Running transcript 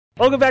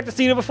Welcome back to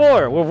Seen It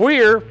Before, where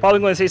we're probably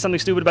going to say something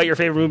stupid about your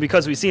favorite movie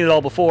because we've seen it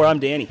all before. I'm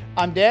Danny.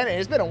 I'm Dan, and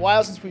it's been a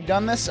while since we've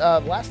done this.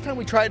 Last time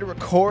we tried to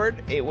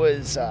record, it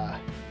was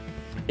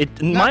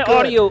my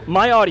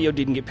audio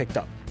didn't get picked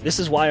up. This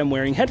is why I'm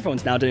wearing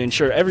headphones now to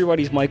ensure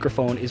everybody's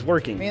microphone is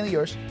working. mainly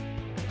yours.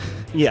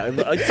 Yeah,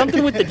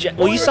 something with the jack.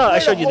 Well, you saw. I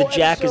showed you the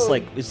jack is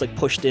like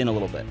pushed in a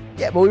little bit.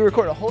 Yeah, but we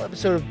recorded a whole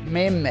episode of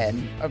Man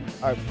Men,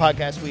 our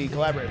podcast we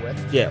collaborate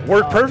with. Yeah,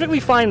 worked perfectly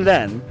fine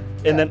then.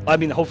 And then, I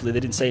mean, hopefully they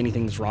didn't say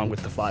anything's wrong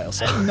with the file.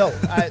 So. No,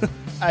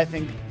 I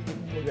think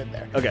we're good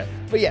there. Okay.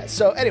 But yeah,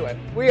 so anyway,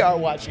 we are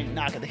watching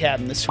Knock at the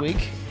Cabin this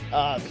week.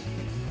 M.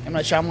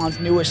 Night Shyamalan's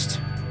newest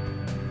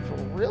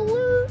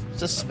thriller,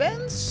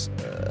 suspense.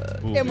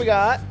 And we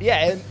got,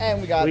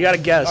 and we got a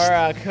guest.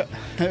 Our,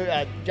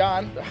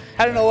 John,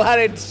 I don't know how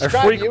to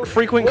describe you.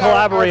 Frequent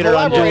collaborator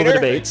on Dual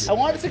Debates. I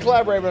wanted to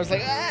collaborate, but I was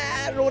like,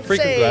 I don't know what to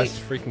say.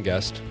 Freaking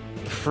guest.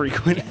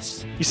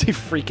 Frequent. You say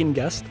freaking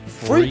guest?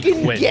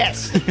 Freaking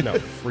guest. No,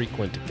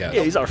 frequent guest.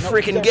 Yeah, he's our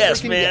freaking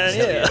guest, man.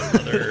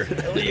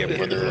 Yeah,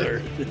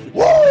 brother.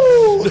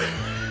 Woo!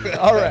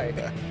 All right,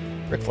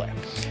 Ric Flair.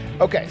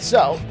 Okay,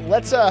 so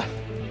let's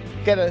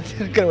get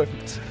away from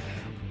this.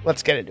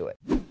 Let's get into it.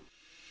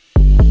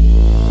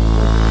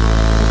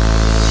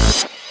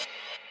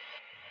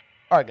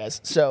 All right,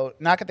 guys. So,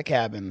 Knock at the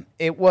Cabin.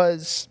 It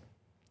was.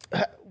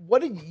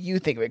 What did you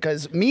think of it?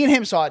 Because me and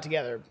him saw it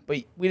together, but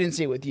we didn't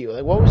see it with you.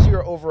 Like, what was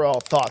your overall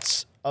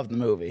thoughts of the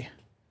movie?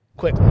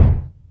 Quickly.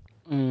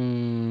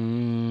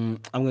 I'm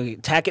going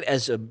to tack it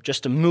as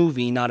just a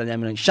movie, not an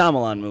M. Night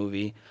Shyamalan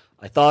movie.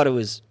 I thought it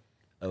was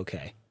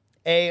okay.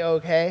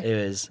 Okay.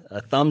 It was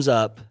a thumbs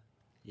up.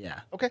 Yeah.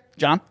 Okay.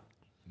 John?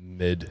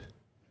 Mid.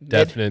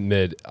 Definite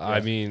mid. Yeah.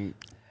 I mean,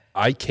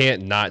 I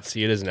can't not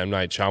see it as an M.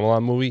 Night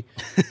Shyamalan movie.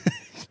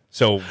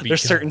 So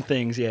there's certain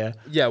things, yeah.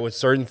 Yeah, with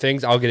certain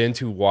things, I'll get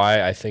into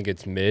why I think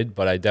it's mid,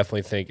 but I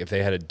definitely think if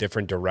they had a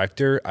different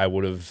director, I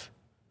would have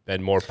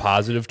been more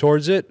positive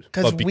towards it.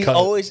 Because we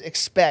always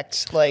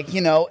expect, like,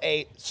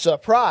 a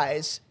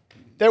surprise.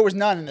 There was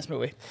none in this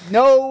movie.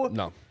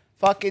 No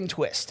fucking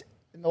twist.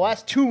 In the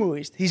last two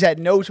movies, he's had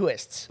no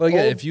twists. Well,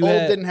 yeah, Old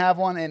didn't have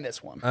one in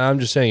this one. I'm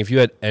just saying, if you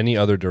had any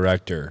other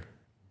director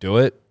do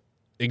it,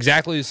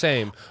 exactly the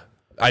same.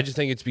 I just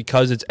think it's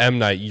because it's M.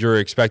 Night, you're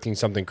expecting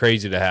something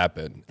crazy to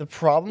happen. The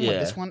problem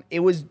with this one, it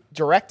was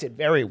directed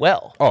very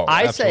well. Oh,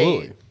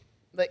 absolutely. Say,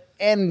 like,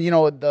 and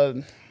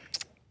the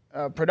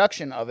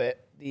production of it,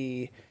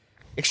 the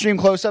extreme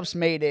close-ups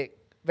made it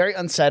very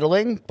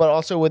unsettling, but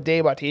also with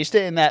Dave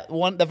Bautista in that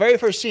one, the very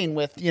first scene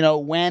with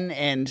Wen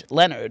and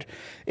Leonard,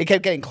 it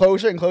kept getting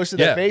closer and closer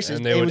to their faces.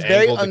 And it was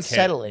very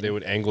unsettling. They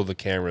would angle the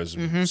cameras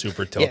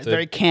super tilted. Yeah,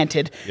 very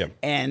canted. Yep.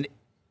 And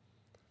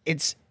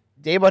it's.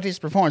 Dave Bautista's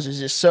performance is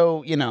just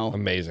so,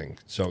 amazing.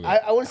 So good.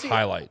 I want to see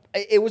highlight.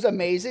 It was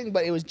amazing,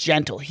 but it was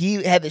gentle.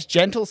 He had this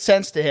gentle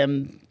sense to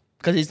him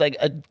because he's like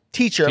a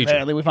teacher,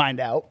 apparently, we find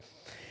out.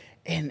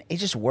 And it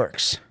just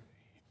works.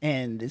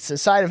 And it's a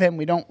side of him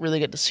we don't really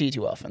get to see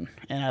too often.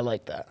 And I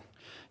like that.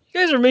 You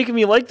guys are making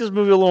me like this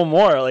movie a little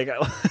more. Like,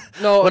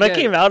 when I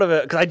came out of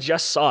it, because I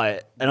just saw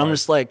it, and I'm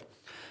just like,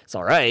 it's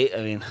all right.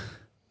 I mean,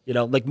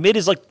 like mid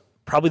is like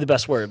probably the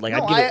best word. Like,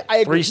 I'd give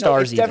it 3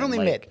 stars. It's definitely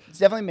mid. It's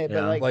definitely mid.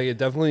 But like it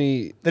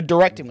definitely. The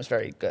directing was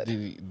very good.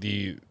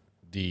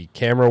 The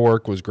camera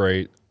work was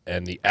great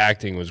and the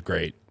acting was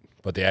great,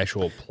 but the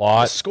actual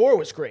plot, the score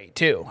was great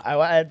too.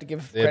 I have to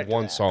give. They had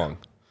one song.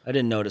 I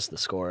didn't notice the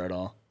score at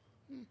all,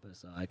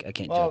 so I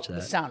can't judge that.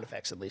 The sound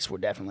effects, at least, were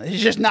definitely.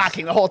 He's just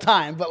knocking the whole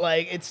time, but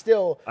like it's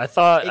still. I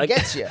thought it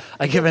gets you.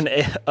 I give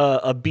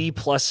a B+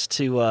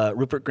 to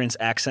Rupert Grint's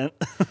accent.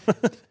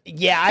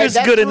 Yeah, it's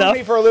good enough.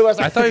 Me for a loop.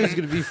 I thought he was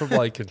going to be from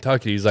like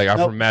Kentucky. He's like, I'm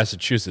from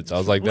Massachusetts. I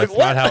was like, that's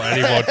not how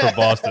anyone from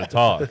Boston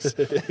talks.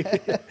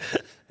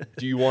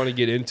 Do you want to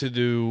get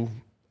into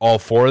all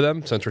 4 of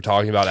them since we're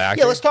talking about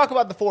acting? Yeah, let's talk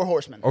about the 4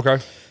 Horsemen. Okay.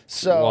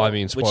 So, well, I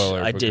mean,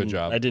 spoiler, but good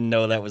job. I didn't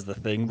know that was the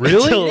thing.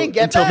 Really? You didn't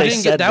get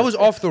that? That was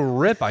off the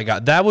rip. I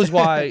got that was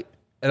why.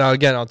 And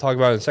again, I'll talk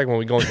about it in a second when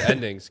we go into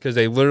endings because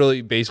they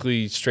literally,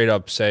 basically, straight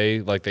up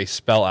say like they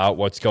spell out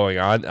what's going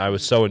on. I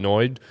was so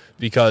annoyed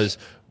because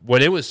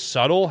when it was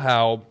subtle,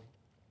 how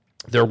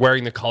they're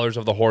wearing the colors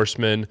of the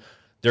Horsemen,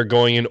 they're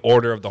going in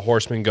order of the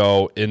Horsemen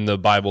go in the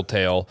Bible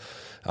tale.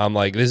 I'm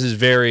like, this is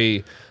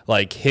very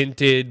like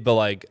hinted, but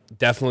like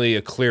definitely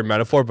a clear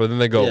metaphor. But then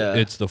they go,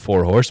 it's the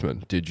 4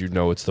 horsemen. Did you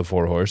know it's the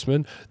 4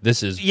 horsemen?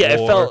 This is war. It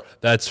felt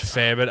that's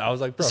famine. I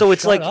was like, bro, so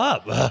it's shut like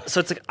up. So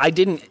it's like I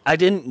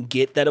didn't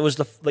get that it was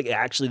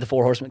actually the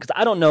 4 horsemen because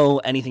I don't know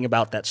anything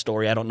about that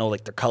story. I don't know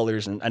like their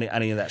colors and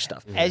any of that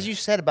stuff. As you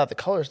said about the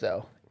colors,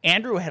 though,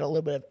 Andrew had a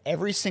little bit of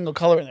every single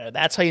color in there.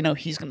 That's how you know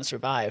he's going to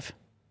survive.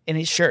 In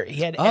his shirt,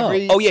 he had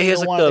every he has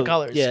like one of the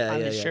colors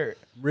on his shirt.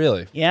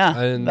 Really?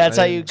 Yeah, that's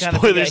how you kind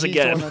of spoilers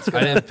again. I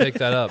didn't pick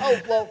that up.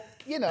 Oh well,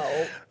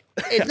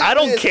 I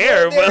don't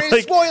care. There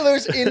is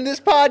spoilers in this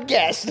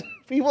podcast.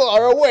 People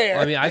are aware.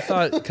 I mean, I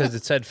thought because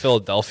it said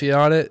Philadelphia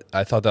on it,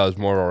 I thought that was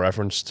more of a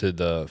reference to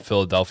the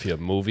Philadelphia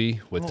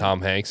movie with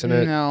Tom Hanks in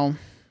it. No.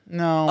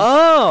 No.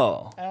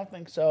 Oh. I don't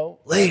think so.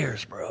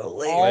 Layers, bro.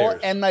 Layers. All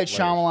M. Night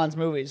Shyamalan's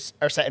movies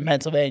are set in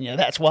Pennsylvania.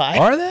 That's why.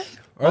 Are they?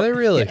 Are they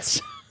really?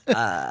 Yes.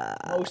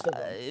 Most of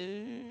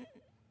them.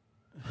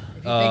 If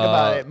you think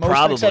about it, most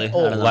probably. except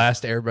old.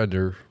 Last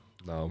Airbender.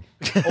 No.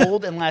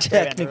 Old and Last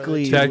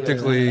Technically.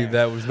 Technically,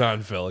 that was not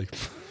in Philly.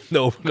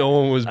 No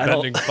one was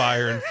bending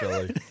fire in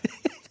Philly.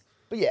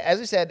 But yeah, as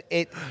I said,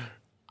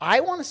 I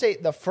want to say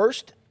the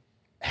first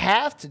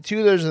half to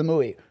 2/3 of the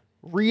movie,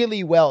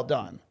 really well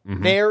done.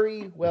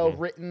 Very well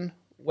written,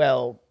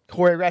 well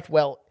choreographed,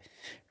 well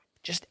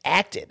just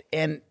acted.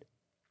 And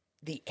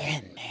the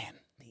end, man.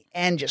 The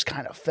end just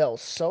kind of fell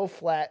so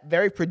flat,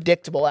 very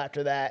predictable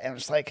after that. And it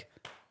was like,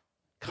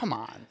 come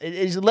on.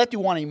 It left you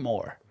wanting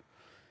more.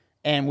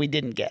 And we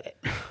didn't get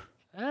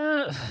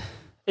it.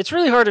 It's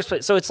really hard to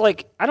explain. So it's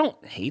like, I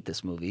don't hate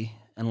this movie.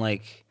 And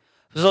like,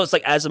 so it's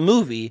like, as a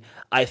movie,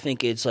 I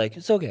think it's like,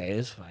 it's okay,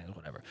 it's fine,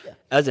 whatever. Yeah.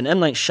 As an M.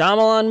 Night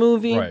Shyamalan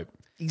movie. Right.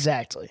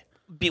 Exactly.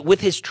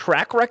 With his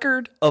track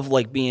record of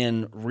like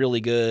being really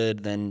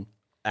good, then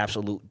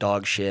absolute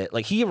dog shit.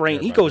 Like he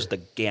goes the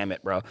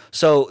gamut, bro.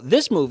 So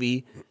this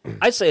movie,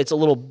 I'd say it's a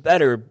little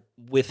better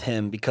with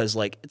him because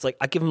like, it's like,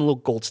 I give him a little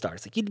gold star.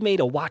 It's like, he made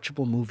a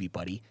watchable movie,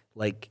 buddy.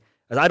 Like,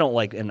 I don't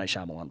like M. Night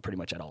Shyamalan pretty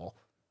much at all.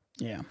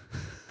 Yeah.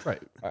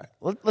 Right. All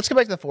right. Let's go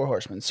back to the Four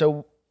Horsemen.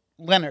 So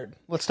Leonard.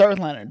 Let's start with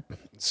Leonard.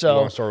 So you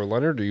want to start with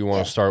Leonard, or you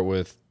want to start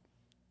with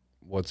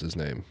what's his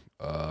name?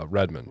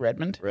 Redmond.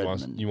 Redmond.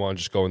 You want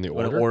to just go in the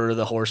order? Order of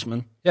the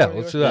Horsemen. Yeah,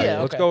 let's do that.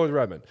 Yeah, Let's okay. go with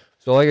Redmond.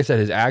 So, like I said,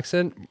 his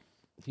accent,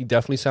 he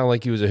definitely sounded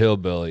like he was a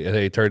hillbilly, and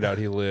it turned out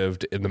he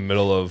lived in the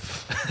middle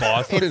of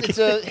Boston. It's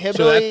a hillbilly.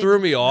 So that threw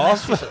me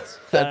off.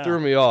 That threw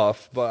me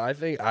off. But I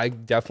think I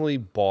definitely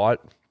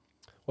bought.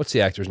 What's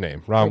the actor's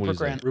name? Rupert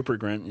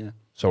Grint, yeah.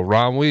 So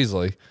Ron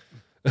Weasley.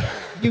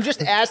 You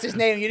just asked his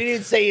name. You didn't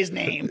even say his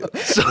name.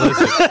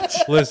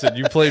 Listen,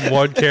 you played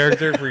one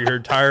character for your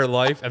entire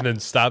life and then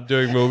stopped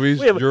doing movies.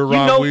 You're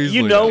Ron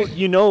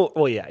Weasley.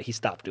 Well, yeah, he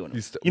stopped doing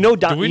it.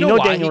 Do we know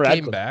why Daniel he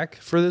Radcliffe came back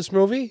for this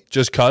movie?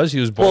 Just because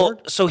he was bored?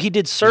 Well, so he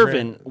did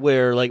Servant,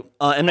 where like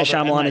M. Night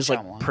Shyamalan is like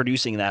Shyamalan.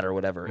 producing that or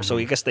whatever. So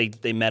I guess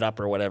they met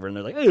up or whatever, and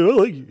they're like, hey, I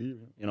like you.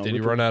 Did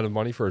he run out of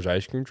money for his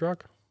ice cream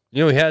truck?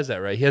 You know he has that,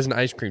 right? He has an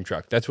ice cream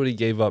truck. That's what he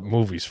gave up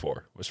movies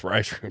for, was for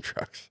ice cream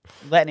trucks.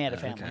 Letting he had a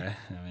family. Okay.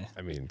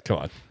 I mean, come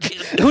on.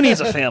 Who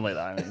needs a family though?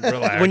 I mean,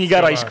 Relax. when you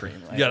got ice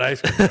cream. You got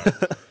ice cream.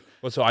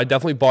 Well, so I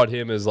definitely bought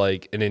him as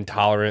like an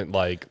intolerant,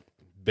 like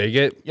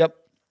bigot. Yep.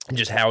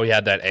 Just how he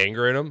had that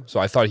anger in him.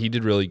 So I thought he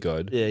did really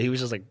good. Yeah, he was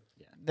just like.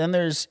 Yeah. Then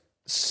there's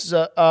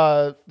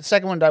the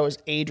second one that was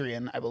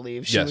Adrian, I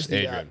believe. She was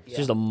the, Adrian. She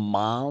was the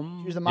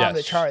mom. She was the mom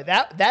of Charlie.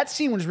 That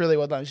scene was really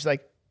well done. She's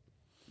like,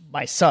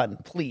 my son,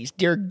 please,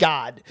 dear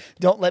God,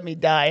 don't let me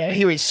die. I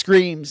hear he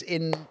screams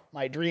in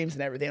my dreams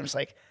and everything. I'm just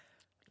like,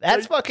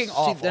 that's fucking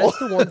awful. That's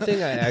the one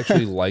thing I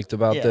actually liked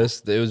about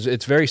this.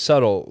 It's very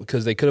subtle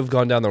because they could have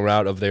gone down the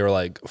route of they were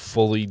like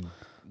fully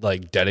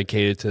like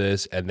dedicated to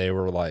this and they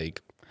were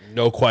like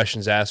no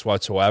questions asked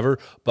whatsoever.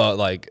 But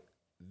like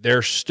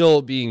they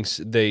still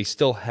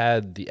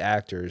had the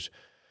actors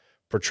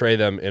portray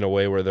them in a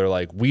way where they're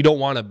like, we don't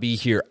want to be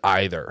here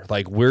either.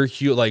 Like we're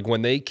like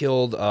when they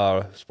killed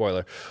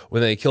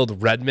when they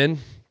killed Redmond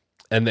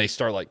and they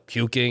start like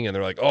puking and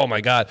they're like, oh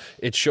my God,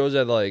 it shows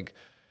that like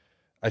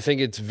I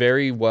think it's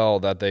very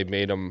well that they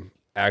made them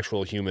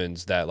actual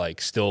humans that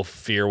like still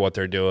fear what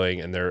they're doing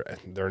and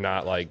they're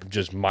not like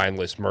just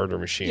mindless murder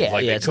machines. Yeah,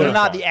 like they're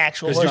not the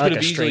actual. You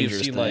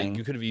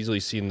could have easily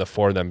seen the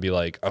four of them be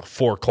like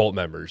 4 cult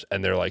members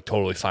and they're like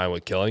totally fine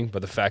with killing,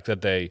 but the fact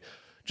that they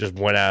just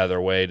went out of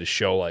their way to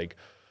show like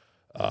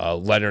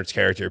Leonard's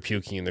character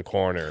puking in the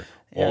corner,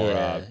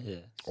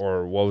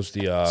 or what was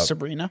the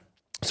Sabrina,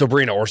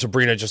 or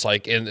Sabrina just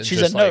like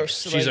she's a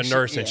nurse. She's a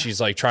nurse and she's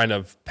like trying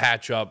to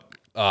patch up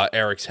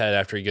Eric's head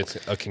after he gets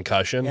a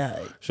concussion.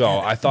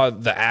 I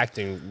thought the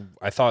acting,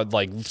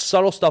 like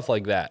subtle stuff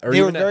like that.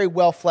 They were very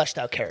well fleshed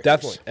out characters.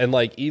 Definitely, and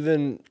like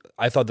even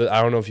I thought that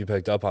I don't know if you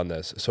picked up on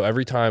this. So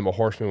every time a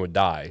horseman would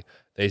die,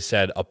 they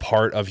said a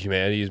part of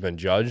humanity has been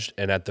judged,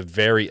 and at the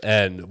very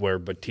end, where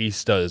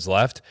Batista is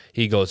left,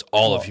 he goes,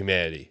 all of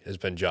humanity has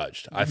been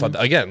judged. I thought,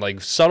 again,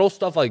 like subtle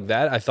stuff like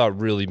that, I thought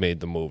really made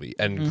the movie,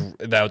 and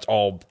that was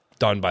all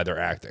done by their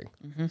acting.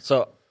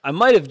 So I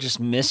might have just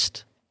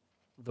missed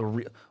the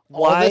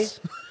why.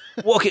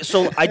 Well, okay,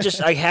 so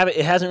I have it.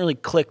 It hasn't really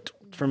clicked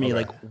for me,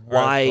 like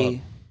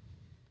why.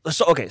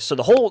 So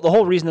the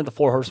whole reason that the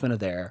Four Horsemen are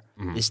there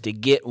is to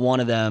get one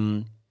of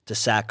them to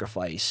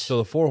sacrifice. So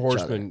the Four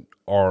Horsemen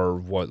are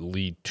what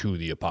lead to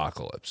the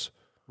apocalypse.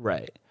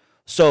 Right.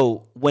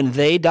 So when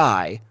they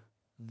die,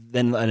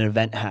 then an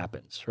event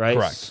happens, right?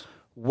 Correct.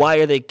 Why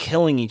are they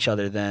killing each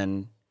other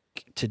then?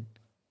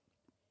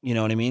 You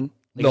know what I mean?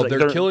 No,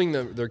 they're killing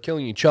them. They're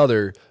killing each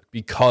other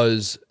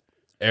because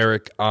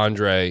Eric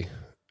Andre,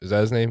 is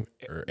that his name?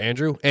 Or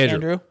Andrew?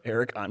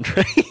 Eric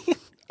Andre.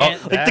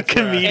 Like the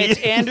comedian. It's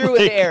Andrew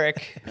and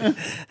Eric.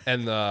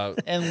 and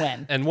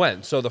Wen. And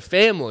Wen. So the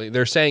family,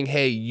 they're saying,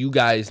 hey, you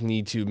guys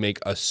need to make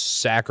a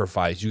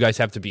sacrifice. You guys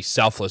have to be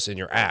selfless in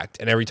your act.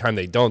 And every time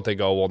they don't, they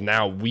go, well,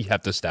 now we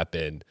have to step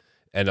in.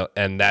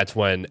 And that's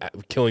when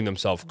killing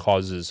themselves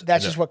causes...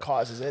 That's just what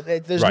causes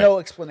it. There's no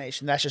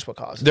explanation. That's just what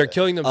causes it. They're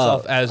killing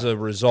themselves as a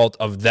result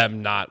of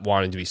them not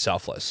wanting to be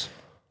selfless.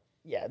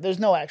 Yeah, there's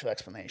no actual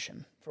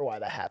explanation for why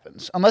that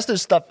happens, unless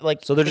there's stuff like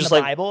so they're in just the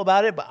like, Bible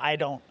about it. But I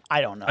don't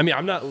know. I mean,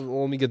 I'm not.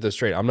 Let me get this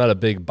straight. I'm not a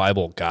big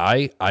Bible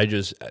guy.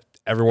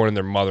 Everyone and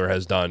their mother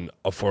has done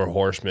a Four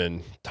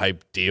Horsemen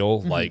type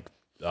deal. Like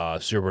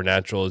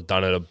Supernatural has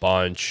done it a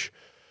bunch.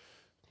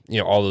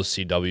 All those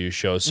CW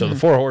shows. So the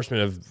Four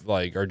Horsemen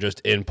are just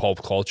in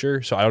pulp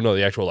culture. So I don't know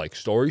the actual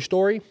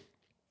story.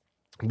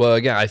 But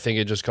again, I think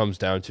it just comes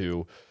down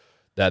to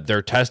that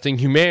they're testing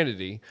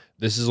humanity.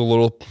 This is a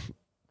little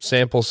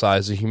sample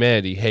size of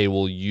humanity. Hey,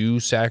 will you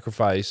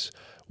sacrifice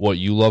what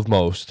you love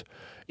most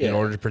in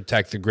order to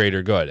protect the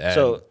greater good? And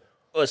so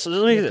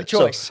let me get the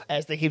choice,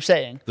 as they keep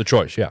saying. The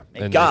choice, yeah.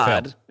 And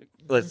God,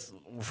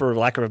 for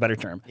lack of a better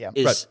term,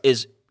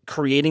 is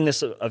creating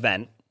this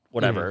event,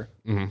 whatever,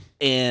 and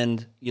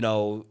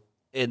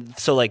and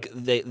so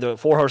the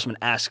Four Horsemen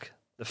ask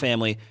the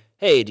family,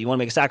 "Hey, do you want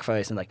to make a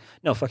sacrifice?" And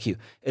no, fuck you.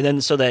 And then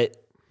so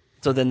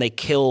then they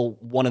kill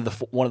one of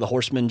the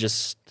horsemen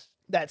just.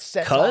 That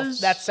sets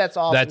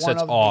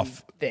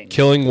off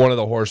killing one of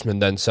the horsemen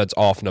then sets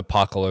off an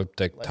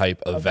apocalyptic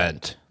type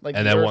event.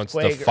 And then once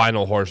the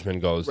final horseman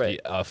goes, the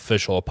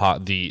official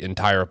the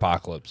entire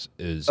apocalypse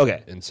is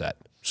in set.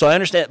 So I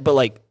understand,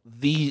 but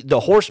the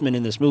horsemen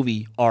in this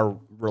movie are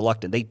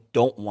reluctant. They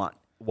don't want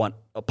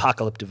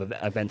apocalyptic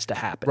events to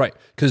happen. Right.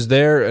 Because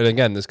and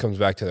again, this comes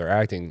back to their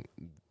acting,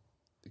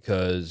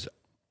 because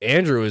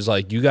Andrew is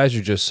you guys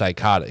are just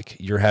psychotic.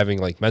 You're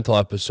having mental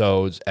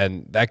episodes,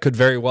 and that could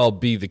very well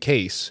be the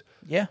case.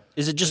 Yeah.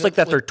 Is it just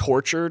that they're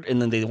tortured and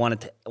then they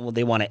want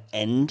to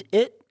end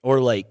it,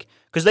 or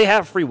because they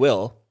have free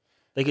will,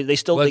 they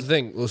still. Well, that's the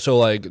thing.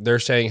 So they're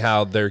saying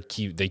how they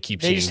keep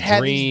seeing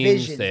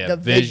dreams. They have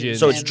visions.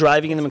 So it's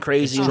driving them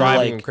crazy. It's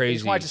driving them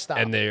crazy,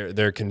 and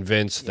they're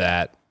convinced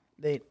that.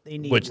 They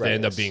need which they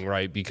end up being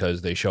right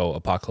because they show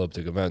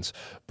apocalyptic events,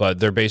 but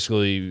they're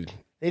basically.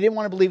 They didn't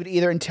want to believe it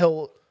either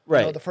until.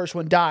 The first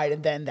one died,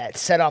 and then that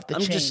set off the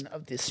chain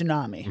of the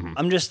tsunami. Mm-hmm.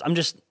 I'm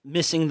just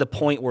missing the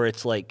point where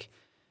it's well,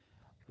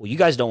 you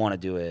guys don't want to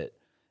do it,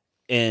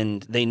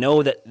 and they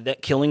know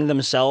that killing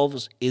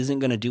themselves isn't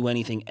going to do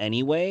anything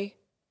anyway.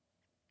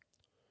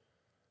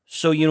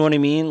 So you know what I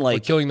mean?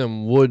 Killing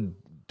them would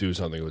do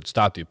something. It would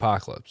stop the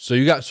apocalypse. So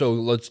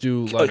let's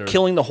do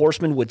killing the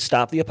horsemen would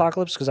stop the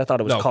apocalypse, because I thought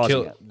it was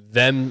causing it.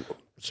 Them.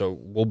 So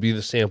we'll be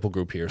the sample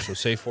group here. So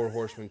say Four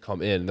Horsemen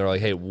come in, and they're like,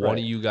 hey, one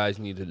of you guys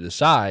need to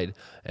decide.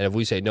 And if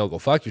we say, no, go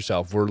fuck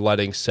yourself, we're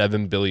letting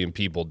 7 billion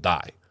people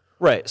die.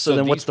 Right. So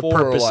then what's the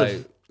purpose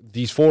of...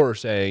 These four are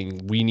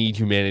saying, we need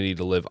humanity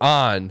to live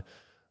on.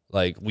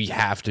 We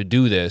have to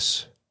do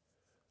this.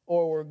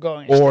 Or we're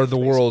going... Or the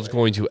world's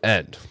going to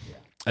end. Yeah.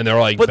 And they're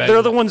like... But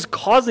they're the ones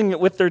causing it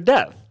with their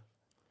death.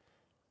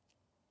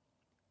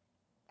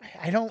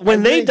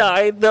 When they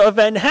die, the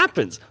event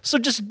happens. So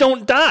just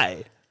don't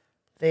die.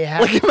 They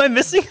have. Am I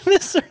missing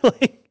this, or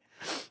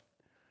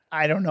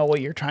I don't know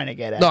what you're trying to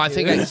get at. No, I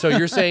think so.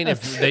 You're saying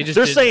if they just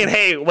they're saying,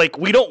 hey,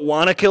 we don't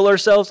want to kill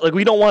ourselves.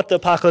 We don't want the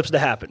apocalypse to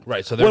happen.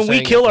 Right. So when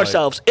we kill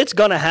ourselves, it's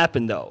gonna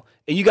happen though.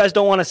 And you guys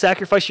don't want to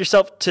sacrifice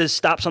yourself to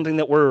stop something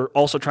that we're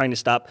also trying to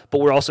stop,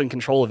 but we're also in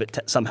control of it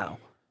somehow.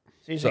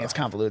 So you're saying it's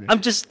convoluted.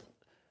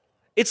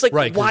 It's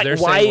right, why? They're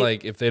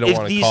saying if they don't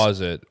want to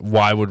cause it,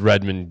 why would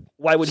Redmond?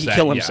 Why would he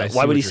kill himself?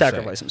 Why would he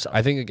sacrifice himself?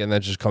 I think again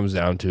that just comes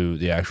down to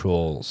the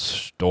actual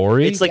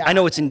story. It's I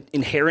know it's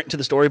inherent to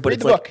the story, but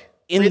Read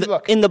it's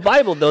in the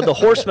Bible though, the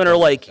horsemen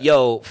are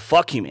yo,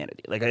 fuck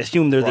humanity. I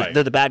assume they're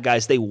the bad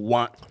guys. They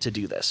want to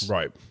do this,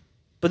 right?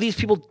 But these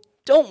people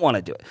don't want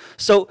to do it.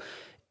 So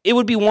it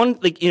would be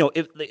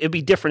it'd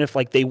be different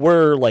if they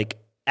were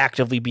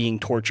actively being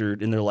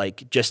tortured and they're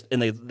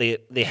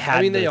they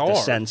had the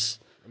sense.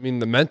 I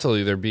mean,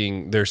 mentally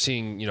they're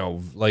seeing,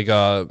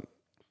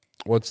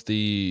 what's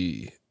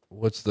the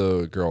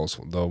girl's,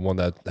 the one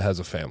that has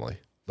a family,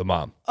 the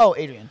mom. Oh,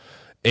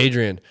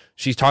 Adrian.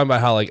 She's talking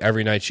about how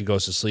every night she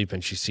goes to sleep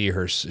and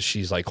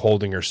she's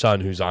holding her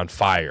son who's on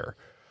fire.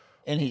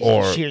 And she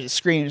hears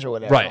screams or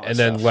whatever. Right. And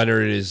then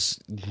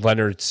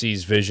Leonard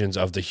sees visions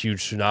of the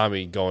huge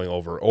tsunami going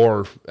over.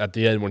 Or at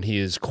the end when he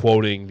is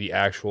quoting the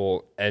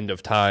actual End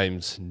of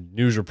Times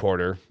news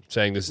reporter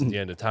saying this is the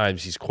End of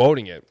Times, he's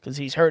quoting it. Because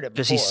he's heard it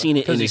before. Because he's seen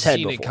it in his head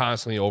before. He's seen it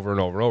constantly over and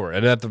over and over.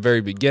 And at the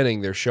very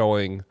beginning, they're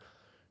showing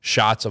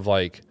shots of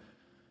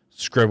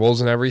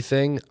scribbles and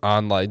everything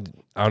on I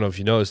don't know if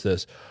you noticed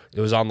this.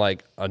 It was on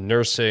a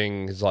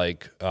nursing's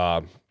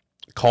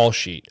call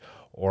sheet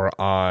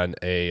or on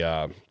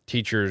a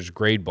teacher's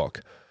grade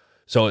book.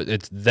 So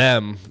it's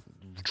them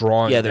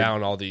drawing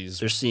down all these.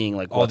 They're seeing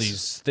all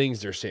these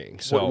things they're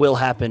seeing. So what will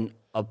happen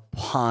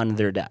upon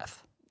their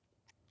death?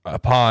 I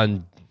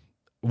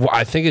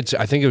think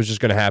it was just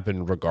going to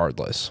happen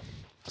regardless.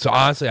 So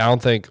honestly, I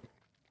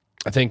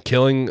think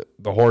killing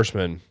the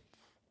Horseman,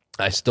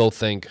 I still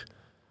think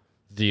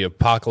the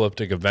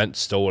apocalyptic event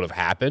still would have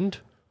happened.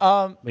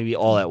 Maybe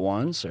all at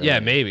once. Or Yeah,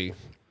 maybe.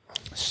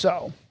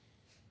 So,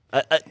 we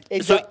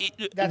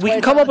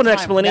can come up with an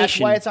explanation. That's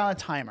why it's on a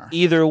timer.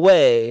 Either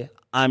way,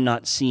 I'm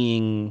not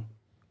seeing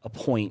a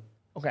point.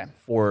 Okay.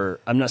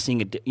 I'm not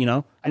seeing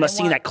I'm not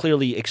seeing that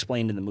clearly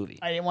explained in the movie.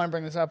 I didn't want to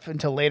bring this up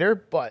until later,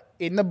 but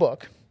in the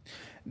book,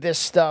 this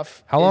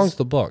stuff. How long's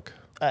the book?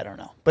 I don't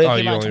know, but it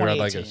came out in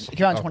 2018. It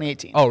came out in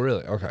 2018. Oh,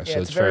 really? Okay, yeah, so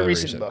it's a very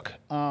recent book.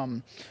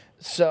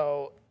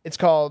 So it's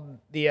called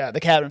the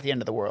Cabin at the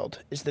End of the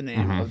World is the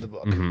name of the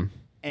book. And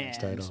nice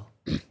title.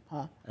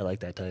 I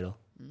like that title.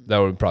 That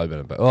would have probably been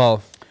a bit.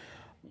 Well,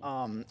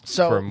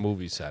 so for a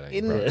movie setting.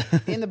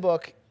 In the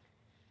book,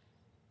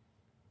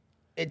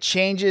 it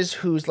changes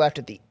who's left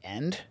at the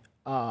end.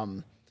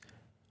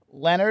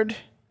 Leonard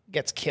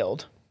gets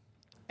killed,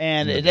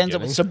 and it ends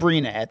up with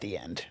Sabrina at the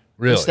end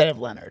instead of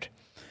Leonard.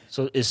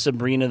 So is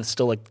Sabrina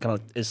still like kind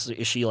of is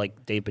she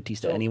like Dave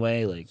Bautista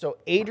anyway? Like so,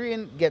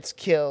 Adrian gets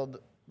killed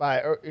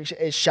or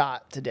is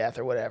shot to death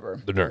or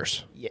whatever. The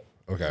nurse. Yeah.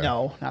 Okay.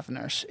 No, not the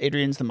nurse.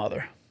 Adrian's the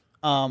mother.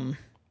 Famine.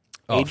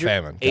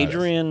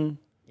 Adrian.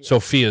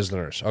 Sophia's the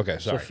nurse. Okay,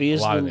 sorry. Sophia's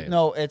a lot of names.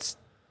 No, it's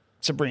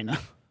Sabrina.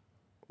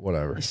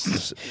 Whatever.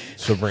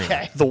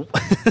 Sabrina. Okay.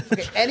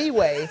 Okay.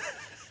 Anyway.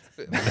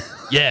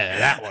 Yeah,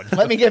 that one.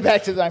 Let me get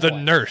back to the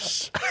point.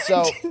 Nurse.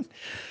 So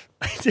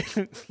I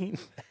didn't mean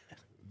that.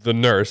 The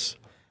nurse.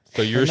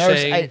 So you're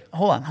saying?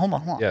 Hold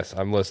on. Yes,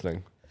 I'm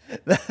listening.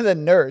 The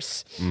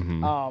nurse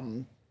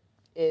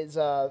is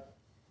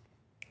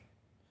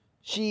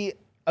she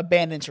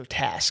abandons her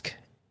task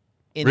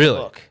in the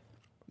book.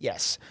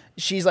 Yes,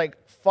 she's like,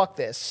 "Fuck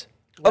this."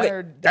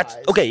 Leonard that's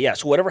dies. okay. Yeah,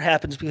 so whatever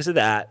happens because of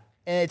that,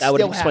 and that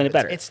would explain it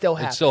better. It still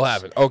happens. It still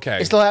happens.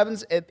 Okay. It still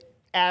happens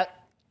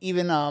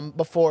even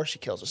before she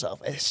kills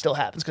herself. It still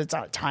happens because it's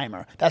on a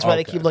timer. That's why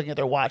they keep looking at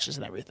their watches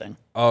and everything.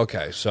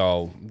 Okay,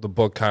 so the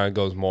book kind of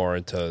goes more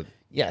into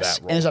yes,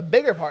 that role. and there's a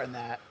bigger part in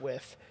that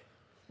with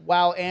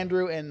while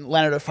Andrew and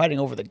Leonard are fighting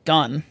over the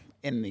gun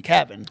in the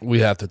cabin.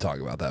 We have to talk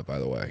about that, by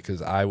the way,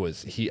 because I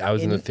was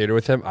in the theater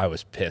with him. I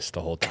was pissed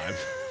the whole time.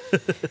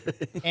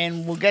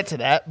 And we'll get to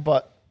that,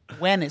 but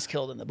Gwen is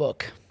killed in the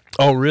book.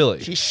 Oh,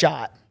 really? She's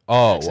shot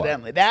Wow.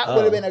 accidentally. That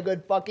would have been a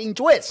good fucking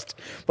twist,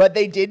 but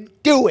they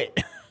didn't do it.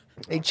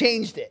 They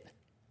changed it.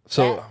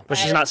 So, but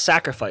she's not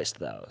sacrificed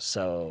though.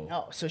 So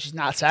no, so she's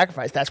not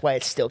sacrificed. That's why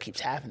it still keeps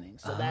happening.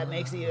 So that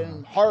makes it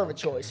even harder of a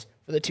choice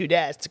for the two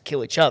dads to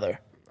kill each other.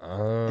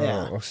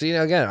 Well, see,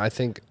 again, I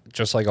think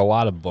just like a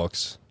lot of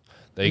books,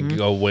 they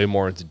go way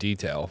more into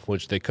detail,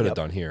 which they could have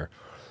done here.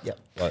 Yep.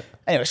 But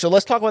anyway, so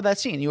let's talk about that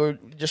scene. You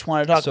just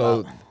wanted to talk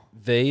about.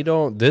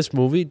 This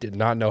movie did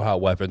not know how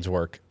weapons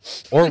work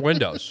or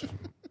windows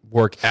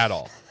work at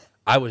all.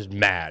 I was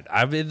mad.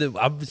 I'm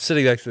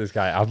sitting next to this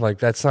guy. I'm like,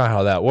 that's not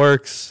how that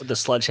works. with the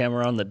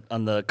sledgehammer on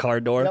the car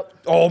door. Yep.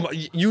 Oh,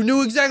 you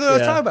knew exactly what I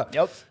was talking about.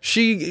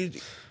 Yep.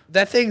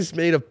 That thing's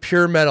made of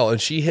pure metal,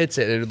 and she hits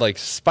it, and it like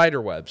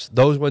spider webs.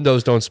 Those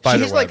windows don't spider web.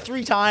 She hits like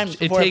 3 times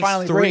before it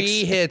finally takes breaks.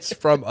 3 hits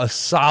from a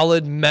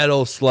solid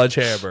metal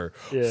sledgehammer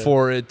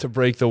for it to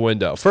break the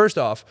window. First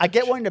off, I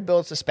get wanting to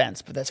build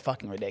suspense, but that's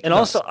fucking ridiculous. And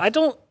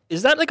also,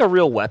 is that like a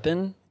real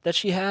weapon that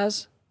she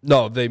has?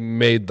 no, they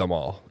made them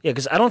all. Yeah,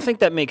 because I don't think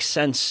that makes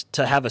sense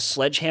to have a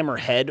sledgehammer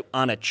head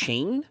on a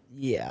chain.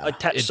 Yeah.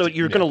 So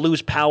you're going to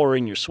lose power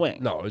in your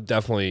swing. No, it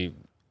definitely.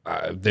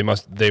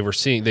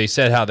 They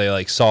said how they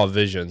like saw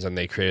visions and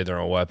they created their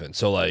own weapon.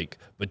 So like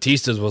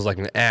Batista's was like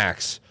an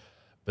axe,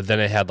 but then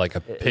it had like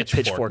a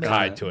pitchfork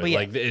tied to it. Yeah.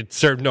 Like it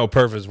served no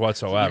purpose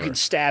whatsoever. You can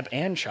stab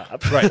and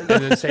chop. Right. And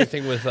then same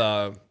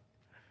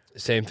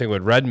thing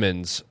with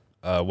Redmond's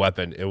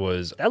weapon. It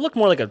was That looked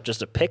more like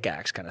just a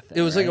pickaxe kind of thing.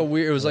 It was like a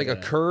weird. It was like a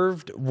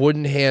curved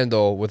wooden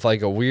handle with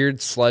like a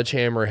weird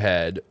sledgehammer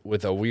head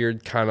with a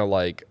weird kind of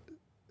like.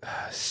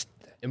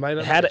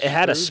 It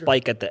had a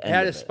spike at the end. It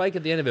had a spike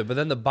at the end of it, but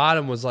then the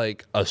bottom was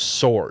like a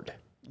sword.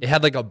 It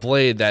had like a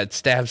blade that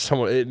stabbed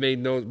someone. It made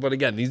no. But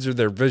again, these are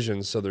their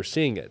visions, so they're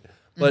seeing it.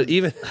 But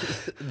even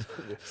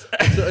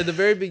so at the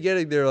very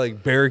beginning, they're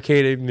like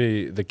barricading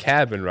the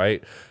cabin,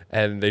 right?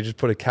 And they just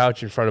put a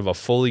couch in front of a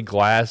fully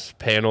glass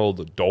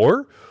paneled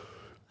door.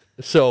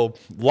 So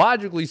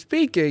logically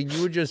speaking,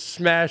 you would just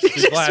smash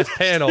the glass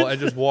panel and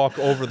just walk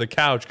over the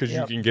couch because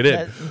you can get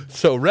in.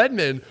 So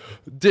Redmond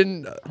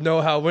didn't know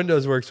how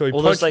windows work, so he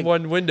punched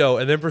one window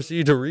and then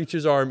proceeded to reach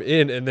his arm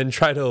in and then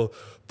try to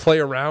play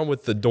around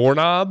with the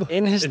doorknob.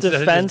 In his instead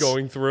defense, of just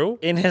going through.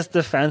 In his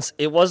defense,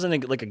 it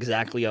wasn't like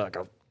exactly like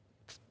a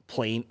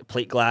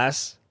plate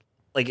glass.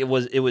 Like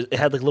it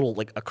had like little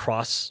like a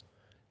crossbar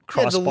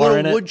the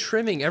in it. wood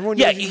trimming. Everyone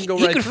knows you can go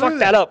right he could through fuck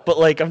that up, but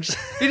like I'm just.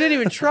 He didn't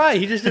even try.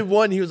 He just did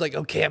one. He was like,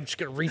 "Okay, I'm just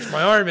gonna reach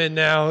my arm in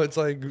now." It's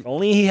like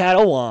only he had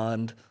a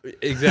wand.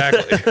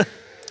 Exactly.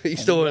 He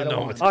still wouldn't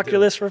know what to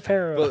Oculus do.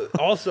 Reparo.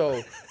 But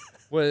also,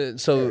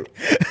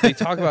 they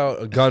talk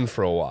about a gun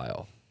for a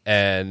while,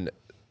 and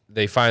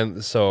they find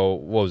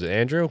what was it,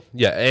 Andrew?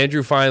 Yeah,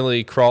 Andrew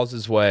finally crawls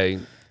his way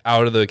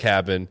out of the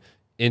cabin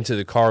into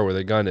the car where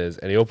the gun is,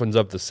 and he opens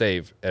up the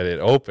safe, and it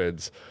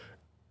opens,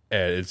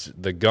 and it's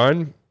the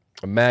gun,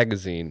 a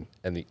magazine,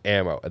 and the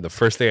ammo. And the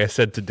first thing I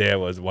said to Dan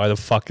was, "Why the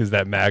fuck is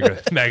that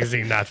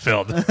magazine not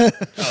filled?" I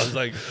was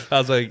like,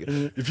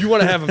 if you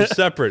want to have them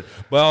separate,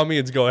 by all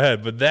means, go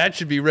ahead. But that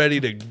should be ready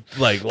to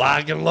like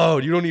lock and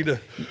load. You don't need to.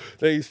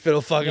 They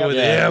fiddle fucking with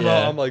the ammo.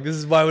 Yeah. I'm like, this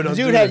is why we don't.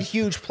 Dude had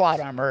huge plot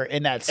armor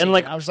in that scene. And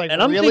like, I was like,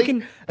 and I'm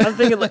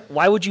thinking, like,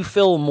 why would you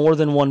fill more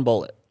than one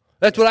bullet?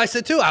 That's what I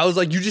said too. I was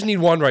like, you just need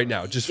one right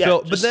now. Just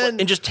fill, but then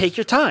and just take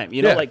your time.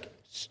 You know, like.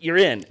 You're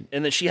in,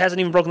 and then she hasn't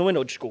even broken the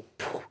window. Just go,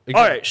 all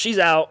right, she's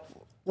out.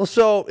 Well,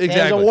 so exactly.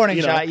 There's a warning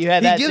shot. You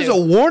had that He gives too.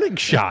 a warning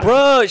shot.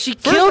 Bro, she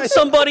killed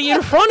somebody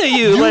in front of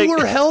you. You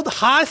were held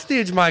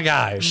hostage, my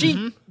guy.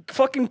 She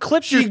fucking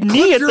clipped your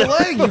knee at your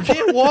leg. You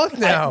can't walk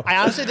now. I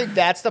honestly think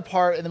that's the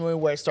part in the movie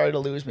where it started to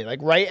lose me. Like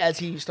right as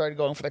he started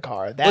going for the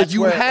car. That's like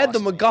you where had the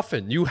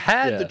MacGuffin. You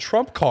had the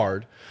trump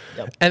card.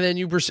 Yep. And then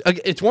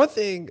it's one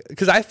thing,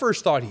 because I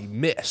first thought he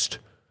missed.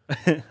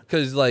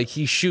 Because like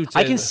he shoots.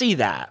 I can see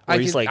that.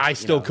 I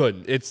still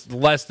couldn't. It's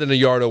less than a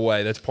yard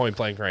away. That's point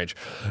blank range.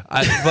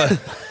 But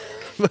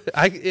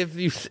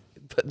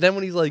then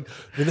when he's like,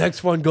 the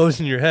next one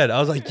goes in your head, I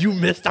was like, you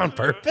missed on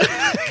purpose.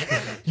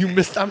 You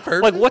missed on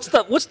purpose. Like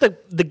what's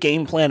the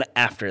game plan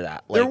after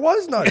that? Like, there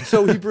was none.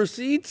 So he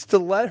proceeds to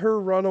let her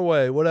run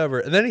away, whatever,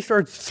 and then he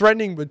starts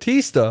threatening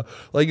Batista.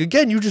 Like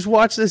again, you just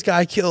watch this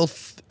guy kill.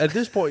 At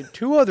this point,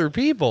 2 other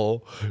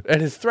people,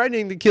 and is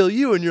threatening to kill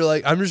you, and you're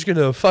like, I'm just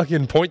gonna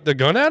fucking point the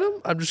gun at him.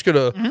 I'm just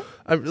gonna,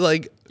 I'm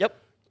like, yep.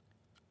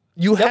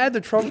 You had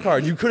the trump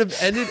card. You could have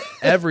ended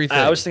everything.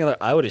 I was thinking that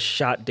I would have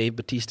shot Dave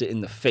Bautista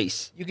in the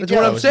face. That's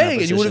what I'm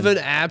saying, and you would have been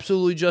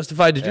absolutely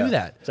justified to do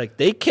that. It's like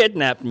they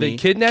kidnapped me. They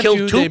kidnapped killed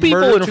you. 2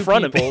 people in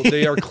front of me.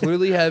 They are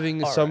clearly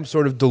having some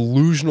sort of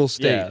delusional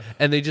state,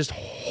 and they just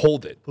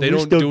hold it. They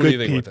don't do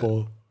anything with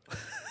it.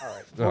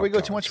 Before we go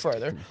too much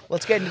further,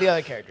 let's get into the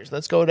other characters.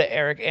 Let's go to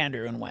Eric,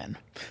 Andrew, and Wen.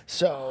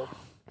 So,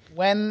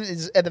 Wen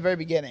is at the very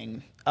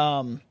beginning.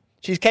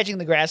 She's catching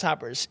the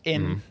grasshoppers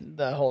in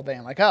the whole thing.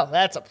 I'm like, oh,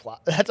 that's a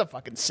plot. That's a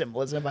fucking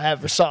symbolism if I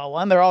ever saw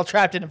one. They're all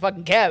trapped in a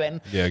fucking cabin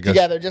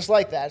together, just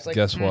like that. It's like,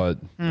 guess what?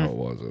 No, it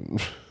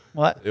wasn't.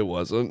 What? It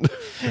wasn't.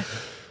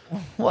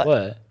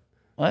 What?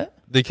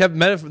 They kept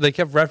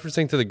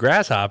referencing to the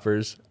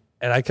grasshoppers.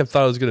 And I kept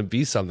thought it was going to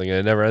be something, and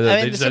it never ended.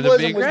 I mean, the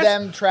symbolism was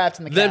them trapped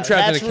in the cabin. Them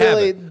trapped in the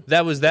cabin.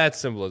 That was that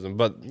symbolism,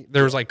 but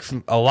there was like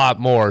a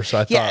lot more. So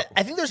I thought,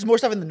 I think there's more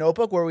stuff in the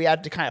Notebook where we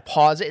had to kind of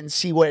pause it and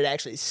see what it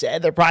actually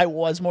said. There probably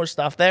was more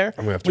stuff there.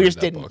 I'm gonna have to read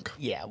that book.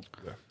 Yeah.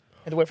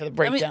 Had to wait for the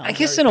breakdown. I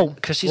guess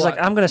because she's like,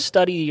 I'm going to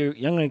study.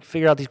 I'm going to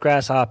figure out these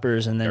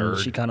grasshoppers, and then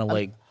she kind of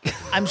like.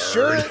 I'm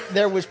sure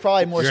there was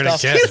probably more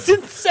stuff. She's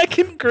in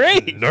 2nd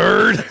grade.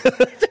 Nerd,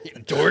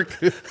 you dork.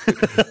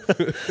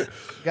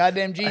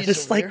 Goddamn Jesus. I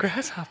just like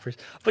grasshoppers.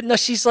 But no,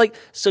 she's like,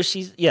 so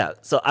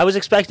I was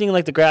expecting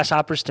like the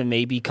grasshoppers to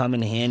maybe come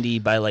in handy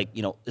by like,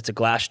 it's a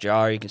glass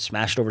jar. You can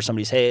smash it over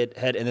somebody's head,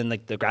 and then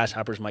like the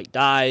grasshoppers might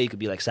die. You could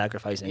be like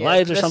sacrificing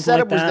lives or something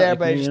like that. The setup was there,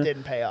 but it just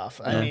didn't pay off.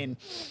 I mean,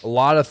 a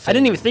lot of things. I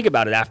didn't even think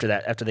about it after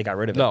they got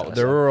rid of it. No,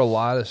 there were a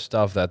lot of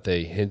stuff that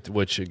they hint,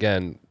 which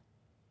again,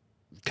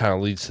 kind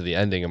of leads to the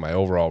ending of my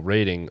overall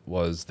rating,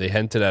 was they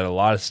hinted at a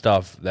lot of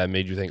stuff that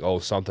made you think, oh,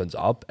 something's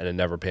up, and it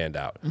never panned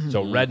out.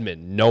 So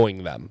Redmond,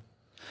 knowing them.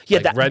 Yeah,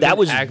 that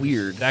was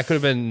weird. That could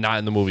have been not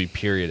in the movie,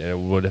 period, and it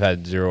would have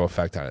had zero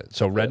effect on it.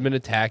 So Redmond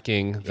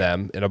attacking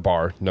them in a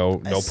bar, no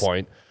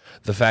point.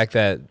 The fact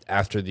that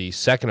after the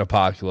second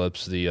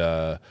apocalypse,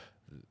 the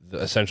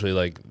essentially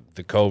like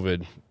the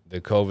COVID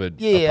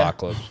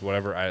apocalypse,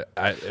 whatever.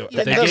 The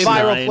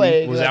viral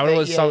plague. Was that what it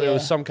was? It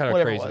was some kind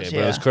of crazy name, but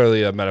it was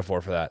clearly a metaphor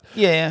for that.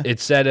 Yeah. It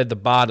said at the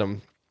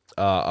bottom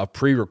a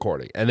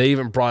pre-recording, and they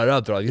even brought it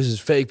up. They're like, "This is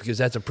fake because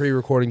that's a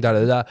pre-recording."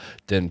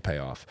 Didn't pay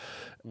off.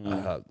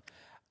 The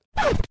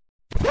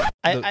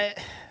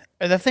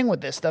thing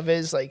with this stuff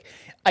is like,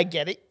 I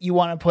get it. You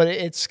want to put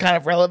it. It's kind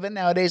of relevant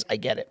nowadays. I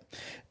get it,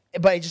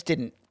 but it just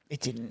didn't.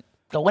 It didn't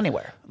go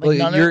anywhere. Like,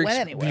 none of it went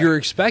anywhere. You're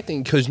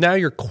expecting, because now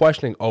you're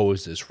questioning, oh,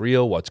 is this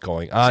real? What's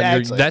going on?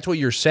 Exactly. That's what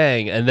you're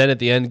saying. And then at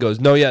the end goes,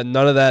 no,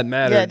 none of that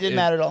mattered. Yeah, it didn't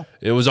matter at all.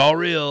 It was all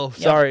real.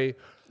 Yep. Sorry.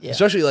 Yeah.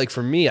 Especially like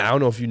for me, I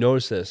don't know if you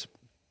noticed this.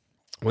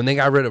 When they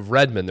got rid of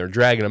Redmond, they're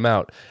dragging him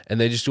out, and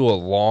they just do a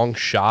long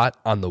shot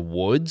on the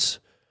woods.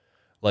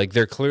 Like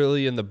they're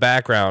clearly in the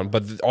background,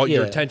 but all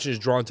your attention is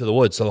drawn to the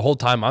woods. So the whole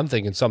time I'm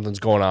thinking something's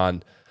going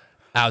on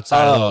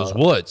outside of those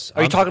woods.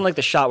 Are you talking like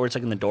the shot where it's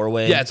like in the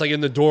doorway? Yeah, it's like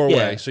in the doorway.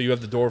 Yeah. So you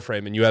have the door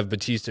frame and you have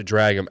Batista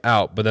drag him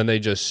out, but then they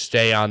just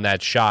stay on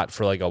that shot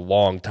for like a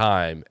long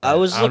time. I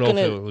don't know if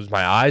it was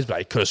my eyes, but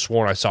I could have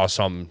sworn I saw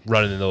something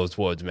running in those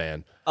woods,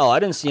 man. Oh, I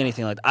didn't see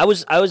anything like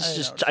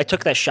that. I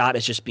took that shot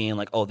as just being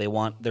like, oh,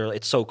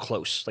 it's so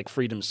close. Like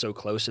freedom's so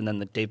close, and then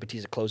the Dave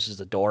Bautista closes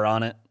the door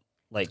on it.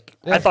 Like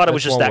I thought it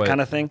was just that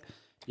kind of thing.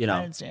 I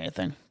didn't see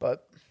anything,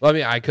 but. Well, I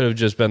mean, I could have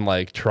just been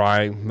like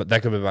trying.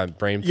 That could have been my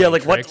brain. Yeah,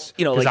 like tricks,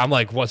 what? Because I'm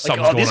like, what?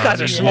 Something's going on. These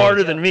guys are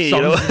smarter than me.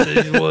 In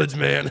these woods,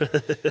 man.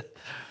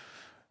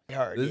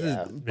 hard.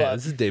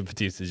 This is Dave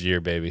Bautista's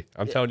year, baby.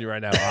 I'm telling you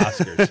right now,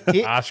 Oscars,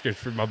 Oscars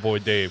for my boy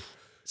Dave.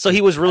 So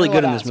he was really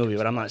good in this movie,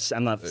 but I'm not.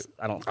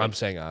 I'm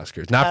saying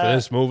Oscars, not for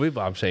this movie,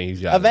 but I'm saying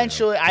he's got.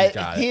 Eventually,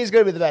 he's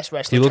going to be the best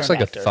wrestler. He looks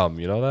like actor. a thumb.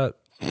 You know that?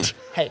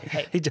 Hey.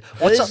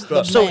 What's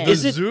up? So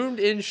is it zoomed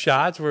in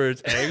shots where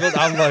it's angled?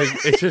 I'm like,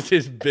 it's just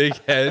his big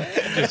head.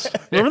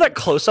 Remember that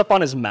close up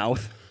on his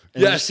mouth?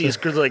 And you just see his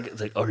girl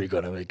it's like, are you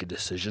gonna make a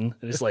decision?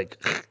 And it's like,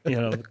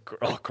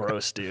 oh,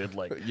 gross, dude.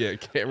 Like, yeah,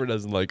 camera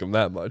doesn't like him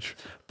that much.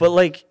 But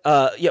like,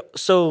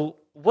 So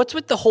what's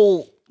with the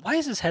whole? Why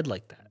is his head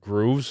like that?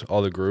 Grooves,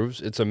 all the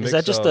grooves. It's a mix. Is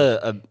that just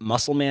a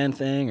muscle man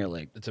thing, or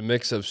like? It's a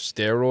mix of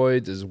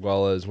steroids as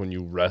well as when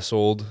you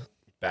wrestled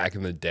back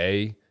in the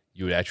day.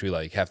 You would actually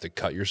like have to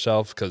cut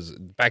yourself because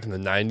back in the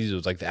 90s it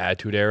was like the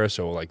Attitude Era,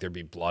 so like there'd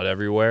be blood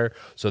everywhere.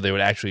 So they would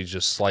actually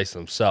just slice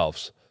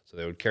themselves. So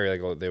they would carry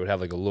they would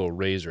have like a little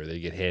razor. They'd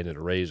get handed a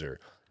razor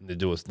and they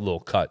do a little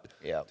cut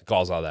to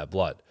cause all that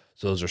blood.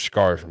 So those are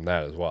scars from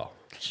that as well.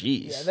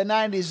 Jeez. Yeah, the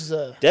 90s is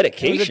a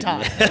dedication. It was a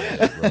time.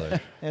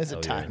 It was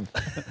a time.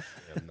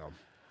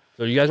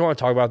 So you guys want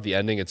to talk about the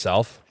ending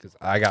itself? Because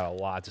I got a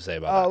lot to say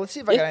about that. Let's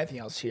see if I got anything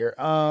else here.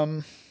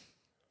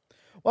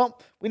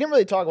 Well, we didn't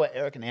really talk about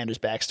Eric and Andrew's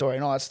backstory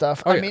and all that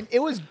stuff. I mean, it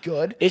was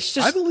good. It's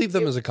just I believe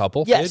them as a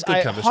couple. Yes, they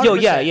had good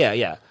chemistry.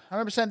 Yeah.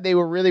 100%. They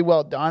were really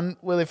well done,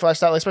 really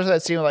fleshed out. Especially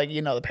that scene where,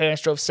 the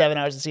parents drove 7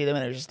 hours to see them,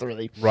 and it was just a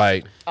really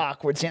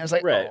awkward scene. I was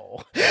like,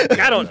 oh.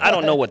 I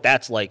don't know what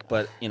that's like,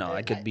 but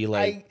I could be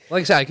like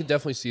I said, I could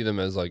definitely see them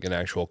as like an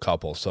actual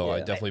couple. So I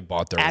definitely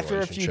bought their after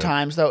relationship. a few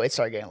times though, it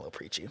started getting a little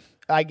preachy.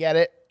 I get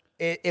it.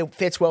 It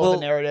fits well with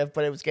the narrative,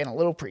 but it was getting a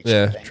little preachy.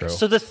 Yeah, true.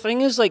 So the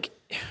thing is,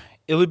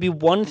 it would be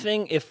one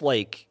thing if there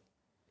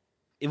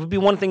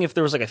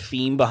was like a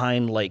theme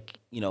behind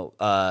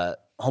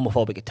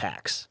homophobic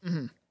attacks.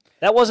 Mm-hmm.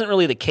 That wasn't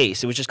really the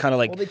case. It was just kind of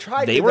like they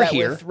tried to do do that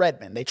here. with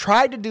Redmond. They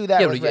tried to do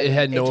that. Yeah, with but it Redmond.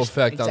 had no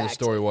effect on the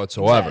story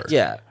whatsoever. Exactly.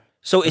 Yeah.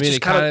 So it's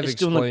just kind of it's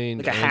doing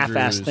explained like a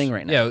half-assed thing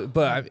right now. Yeah,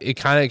 but it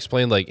kind of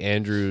explained like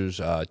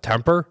Andrew's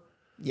temper.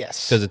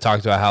 Yes, because it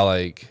talked about how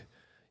like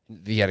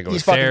he had to go to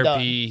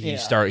therapy. He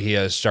has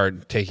to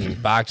start taking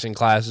boxing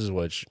classes,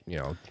 which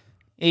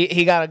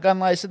He got a gun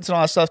license and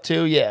all that stuff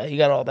too. Yeah, he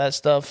got all that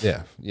stuff.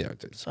 Yeah.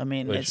 So, I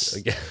mean,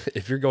 again,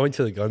 if you're going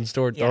to the gun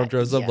store, don't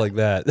dress up like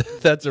that.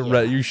 That's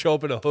you show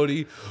up in a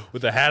hoodie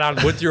with a hat on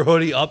with your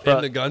hoodie up in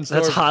the gun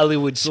store. That's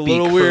Hollywood speak. A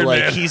little weird,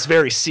 man. He's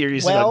very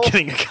serious about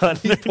getting a gun.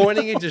 He's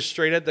pointing it just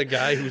straight at the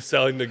guy who's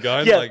selling the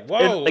gun. Yeah, like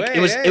whoa,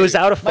 it was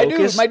out of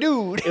focus. My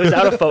dude. It was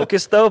out of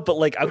focus though. But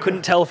I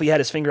couldn't tell if he had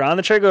his finger on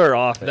the trigger or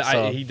off it.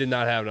 He did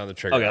not have it on the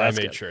trigger. Okay, I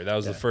made sure. That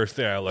was the first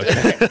thing I looked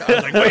at. I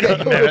was like, wait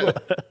a minute.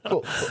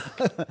 Cool.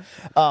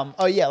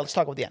 Let's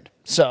talk about the end.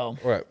 So,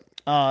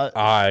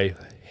 I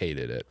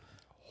hated it.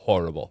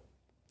 Horrible.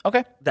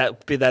 Okay.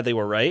 That they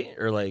were right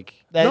or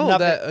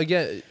that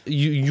again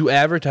you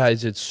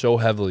advertise it so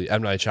heavily.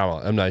 M. Night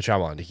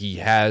Shyamalan. He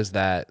has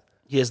the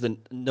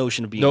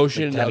notion of being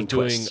having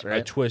doing twists, right?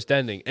 A twist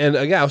ending. And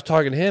again, I was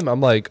talking to him.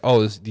 I'm like,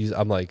 so these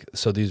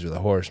are the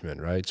Horsemen,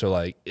 right?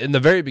 So in the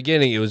very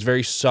beginning, it was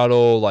very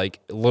subtle,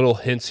 little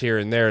hints here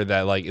and there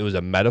that it was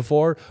a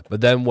metaphor. But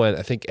then when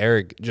I think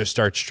Eric just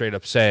starts straight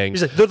up saying,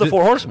 he's like, they're the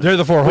Four Horsemen. They're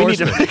the Four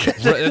Horsemen.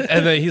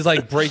 And then he's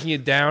breaking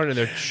it down, and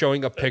they're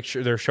showing a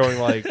picture. They're showing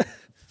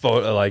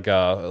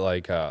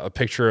a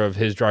picture of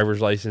his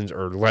driver's license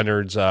or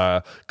Leonard's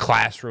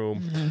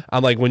classroom. Mm-hmm.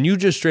 I'm like, when you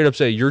just straight up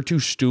say you're too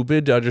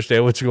stupid to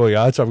understand what's going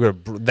on, so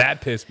that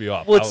pissed me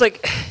off. Well, it's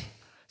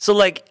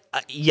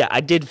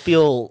I did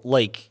feel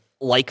like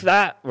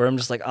that, where I'm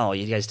just like, oh,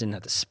 you guys didn't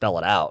have to spell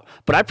it out.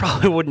 But I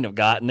probably wouldn't have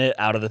gotten it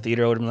out of the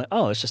theater. I would have been like,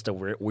 oh, it's just a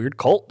weird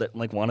cult that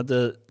wanted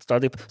to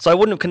start so I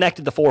wouldn't have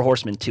connected the Four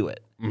Horsemen to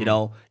it,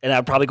 and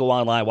I'd probably go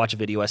online, watch a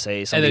video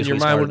essay, and then your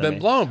mind would have been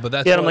blown. But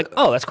that's I'm like,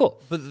 oh, that's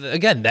cool. But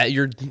again, that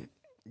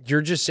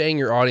you're just saying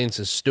your audience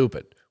is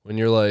stupid. When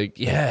you're like,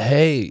 yeah,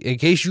 hey, in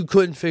case you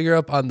couldn't figure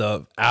up on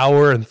the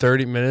hour and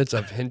 30 minutes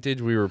of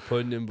hintage we were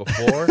putting in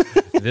before,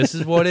 this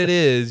is what it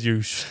is,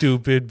 you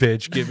stupid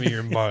bitch. Give me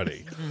your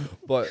money.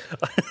 But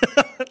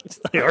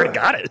you already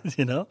got it,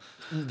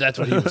 That's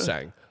what he was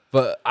saying.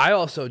 But I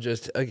also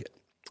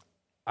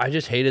I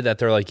just hated that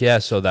they're like, yeah,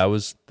 so it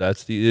was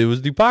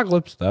the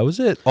apocalypse. That was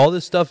it. All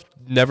this stuff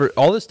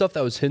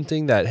that was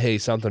hinting that, hey,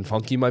 something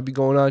funky might be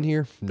going on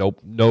here.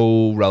 Nope,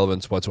 no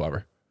relevance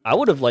whatsoever. I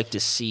would have liked to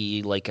see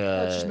it's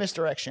just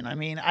misdirection. I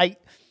mean,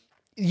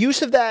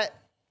 use of that,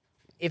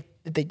 if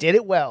they did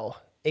it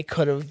well, it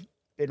could have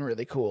been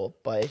really cool.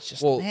 But it's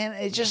just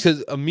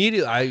because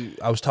immediately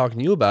I was talking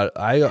to you about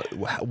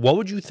it. What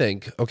would you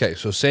think? Okay,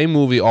 so same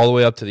movie all the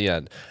way up to the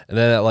end, and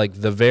then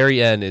at the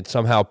very end, it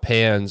somehow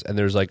pans and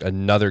there's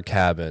another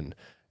cabin.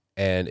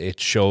 And it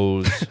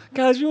shows.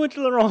 Guys, you went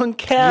to the wrong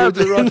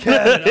cabin. Oh,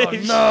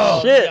 no.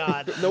 Shit.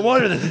 God. No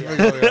wonder this is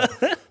going on.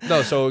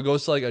 No, so it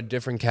goes to a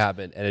different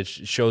cabin, and it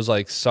shows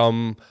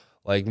some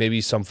like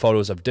maybe some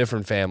photos of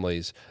different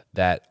families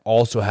that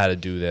also had to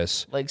do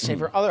this. Like, say,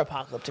 for other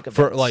apocalyptic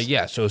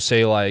events. So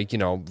say, like,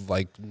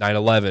 like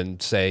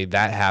 9/11, say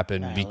that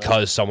happened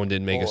because someone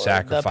didn't make a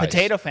sacrifice. The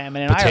potato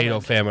famine in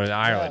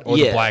Ireland. Or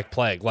the Black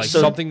Plague. Like,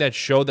 something that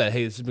showed that,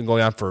 hey, this has been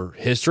going on for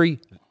history.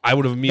 I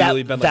would have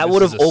immediately been like, that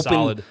would have opened.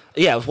 Solid...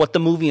 Yeah, what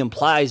the movie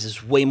implies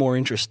is way more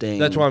interesting.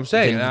 That's what I'm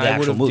saying. I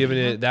would have given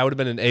it. That would have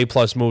been an A+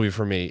 movie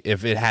for me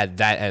if it had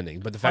that ending.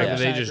 But the fact that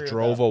they just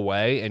drove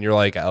away and you're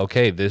like,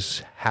 okay,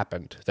 this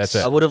happened. That's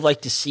it. I would have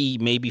liked to see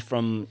maybe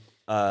from,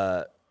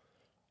 well,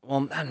 I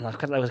don't know,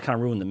 because that was kind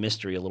of ruined the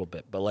mystery a little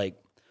bit. But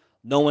like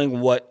knowing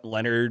what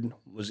Leonard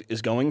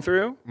is going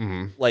through,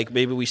 like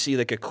maybe we see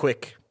like a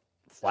quick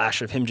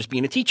flash of him just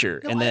being a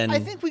teacher, and then I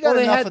think we got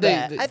enough of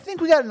that. I think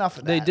we got enough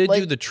of that. They did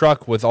do the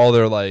truck with all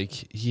their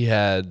he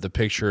had the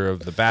picture of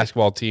the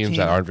basketball teams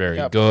that aren't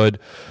very good.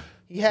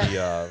 He's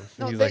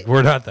like,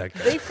 we're not that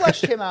good. They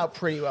fleshed him out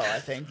pretty well, I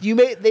think.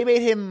 They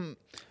made him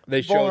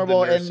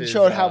vulnerable and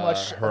showed how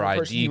much her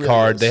ID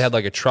card. They had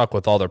like a truck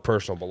with all their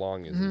personal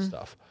belongings and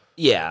stuff.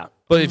 Yeah.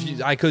 But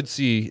I could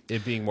see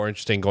it being more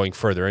interesting going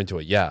further into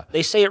it, yeah.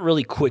 They say it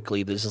really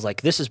quickly. This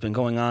has been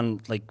going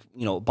on, like,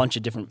 a bunch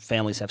of different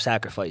families have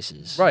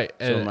sacrifices. Right.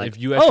 So and if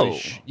you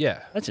actually,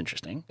 that's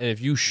interesting. And if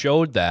you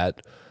showed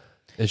that,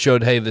 it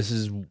showed, hey, this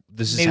is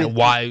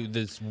why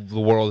the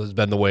world has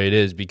been the way it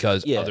is,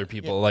 because other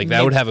people,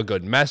 that would have a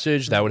good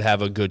message, that would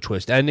have a good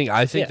twist ending.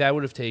 I think that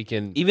would have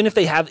taken... Even if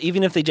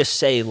they just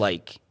say, oh,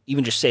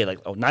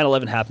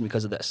 9/11 happened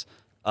because of this.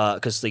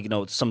 Because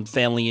some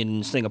family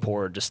in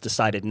Singapore just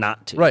decided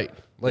not to. Right.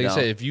 Like I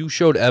said, if you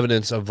showed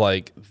evidence of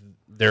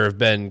there have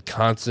been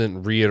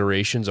constant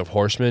reiterations of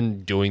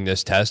horsemen doing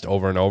this test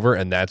over and over,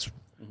 and that's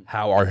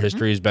how our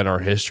history has been our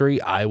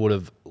history, I would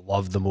have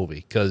loved the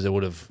movie because it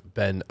would have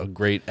been a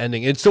great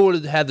ending. It still would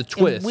have had the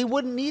twist. And we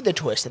wouldn't need the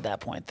twist at that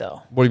point,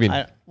 though. What do you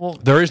mean?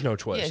 There is no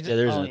twist.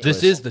 There is no this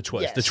twist. is the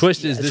twist. Yes. The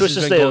twist is this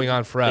has been going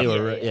on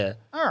forever. Yeah.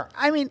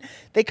 I mean,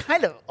 they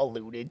kind of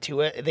alluded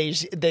to it. They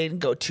didn't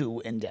go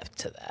too in depth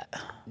to that.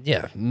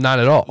 Yeah, not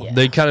at all. Yeah.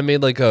 They kind of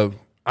made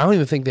I don't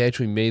even think they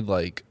actually made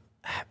did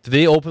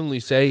they openly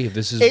say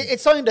this is...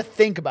 It's something to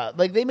think about.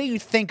 They made you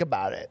think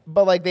about it,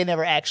 but they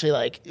never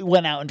actually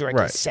went out and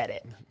directly said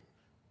it.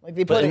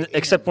 They put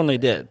except when they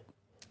did.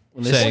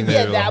 Saying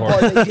that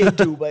part they did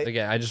do, but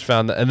again, I just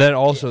found that, and then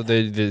also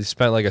they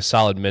spent a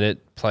solid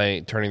minute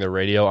turning the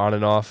radio on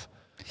and off.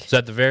 So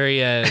at the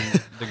very end,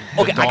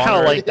 I kind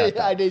of like that.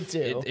 I did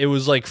too. It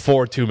was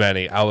 4 too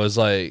many. I was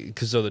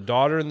because the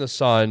daughter and the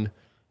son,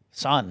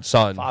 father,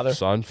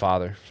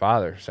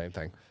 same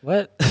thing.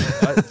 What?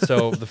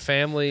 So the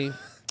family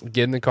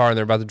get in the car and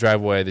they're about to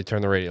drive away. They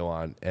turn the radio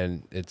on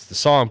and it's the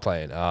song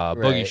playing,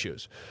 Boogie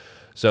Shoes.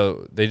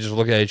 So they just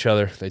look at each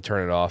other. They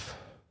turn it off.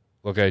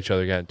 Look at each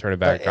other again, turn it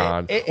back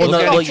on.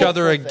 Look at each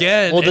other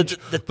again,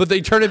 but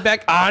they turn it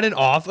back on and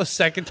off a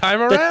second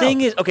time around. The thing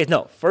is,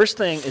 first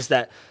thing is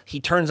that he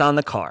turns on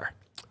the car.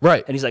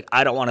 Right. And he's like,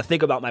 I don't want to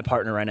think about my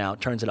partner right now,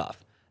 turns it off.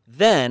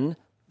 Then,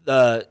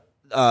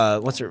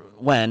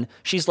 when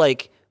she's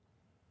like,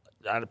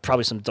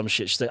 probably some dumb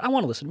shit, she's like, I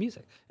want to listen to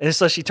music. And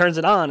so she turns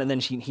it on, and then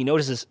she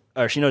notices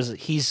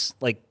he's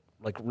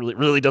really,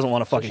 really doesn't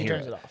want to fucking hear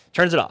it.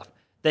 Turns it off.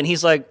 Then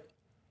he's like,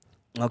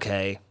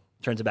 okay.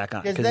 Turns it back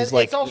on because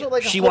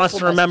he's she wants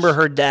to remember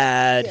her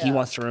dad. Yeah. He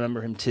wants to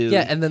remember him too.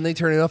 Yeah, and then they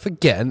turn it off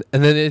again,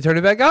 and then they turn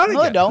it back on again.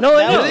 No, they don't. No,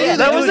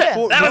 that was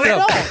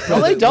it.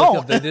 No, they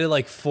don't. They did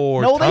it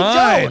 4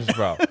 times,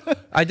 bro.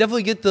 I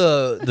definitely get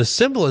the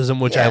symbolism,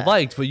 which I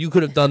liked, but you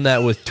could have done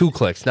that with 2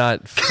 clicks,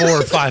 not 4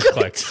 or 5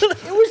 clicks. It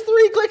was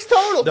 3 clicks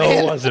total. No,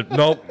 it wasn't.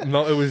 No,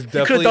 it was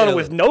definitely. You could have done it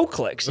with no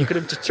clicks. You could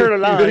have just turned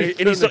it on,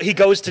 and he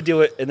goes to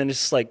do it, and then it's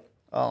just like.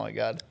 Oh my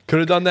God! Could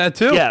have done that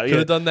too. Yeah, could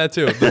have done that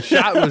too. The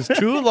shot was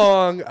too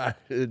long.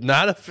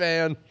 Not a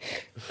fan.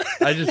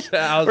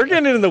 We're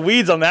getting into the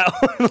weeds on that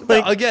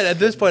one. Again, at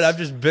this point, I'm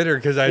just bitter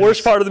because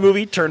worst part of the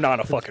movie turned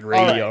on a fucking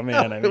radio.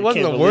 Right. Man, it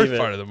wasn't the worst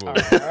part of the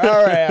movie.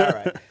 All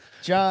right.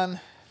 John,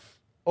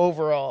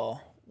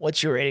 overall,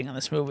 what's your rating on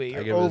this movie?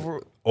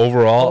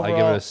 Overall, I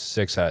give it a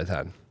 6 out of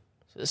 10.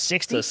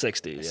 60? So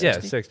 60.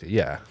 Yeah, 60.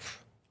 Yeah.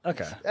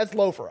 Okay, that's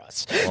low for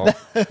us. Well,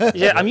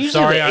 yeah, I'm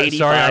usually 85.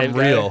 Sorry, I'm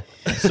real.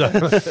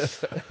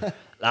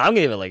 I'm gonna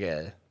give it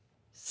a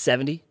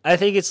 70. I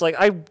think it's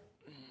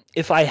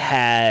if I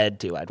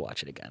had to, I'd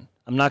watch it again.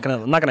 I'm not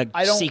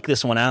gonna seek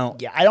this one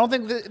out. Yeah, I don't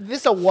think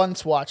this is a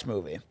once watch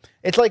movie.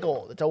 It's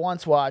old. It's a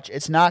once watch.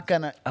 It's not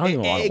gonna. I don't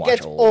even want to watch it.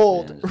 Gets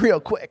old real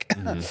quick.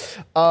 Mm-hmm.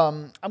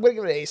 I'm gonna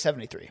give it a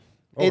 73.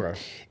 Okay.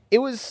 It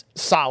was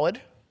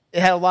solid. It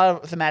had a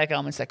lot of thematic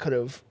elements that could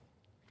have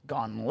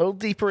gone a little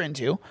deeper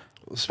into.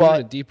 Speaking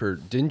of deeper,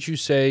 didn't you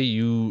say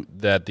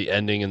that the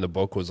ending in the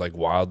book was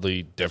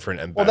wildly different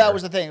and better? Well, that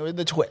was the thing. It was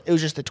the twist. It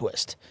was just the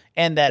twist,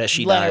 and that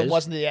she Leonard dies?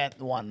 wasn't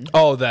the one.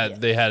 Oh,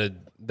 that they had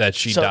that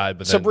she died,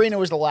 but then Sabrina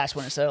was the last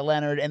one instead of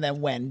Leonard, and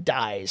then Wen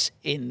dies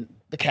in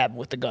the cabin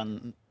with the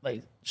gun,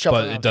 shoving.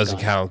 But it doesn't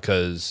count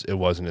because it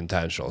wasn't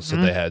intentional, so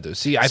they had to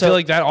see. I feel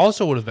like that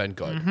also would have been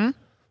good. Mm-hmm.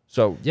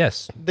 So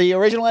yes, the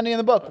original ending of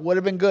the book would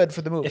have been good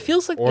for the movie. It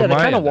feels like they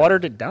kind of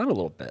watered it down a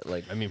little bit.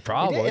 Like I mean,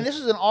 probably. And this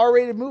is an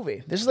R-rated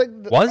movie. This is like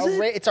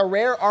it's a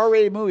rare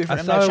R-rated movie for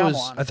M. Night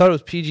Shyamalan. I thought it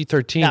was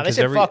PG-13. Now they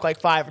said fuck like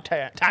 5 or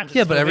 10 times.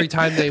 Yeah, but every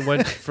time they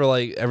went for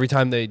every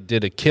time they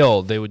did a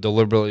kill, they would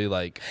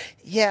deliberately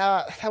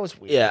Yeah, that was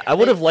weird. Yeah, I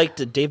would have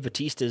liked Dave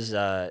Bautista's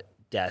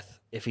death.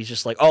 If he's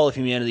just like all of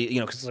humanity,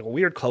 because it's like a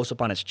weird close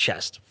up on his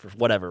chest for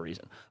whatever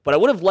reason. But I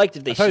would have liked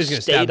if they stayed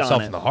stab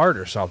himself in the heart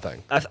or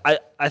something.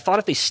 I thought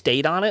if they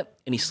stayed on it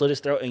and he slit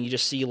his throat and you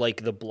just see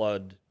like the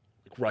blood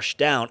rush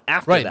down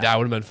after that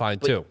would have been fine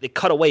too. They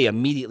cut away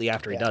immediately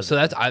after he does. So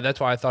that's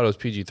why I thought it was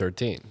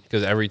PG-13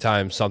 because every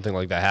time something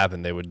like that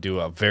happened, they would do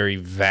a very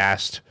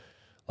vast,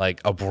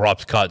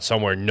 abrupt cut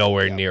somewhere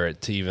nowhere near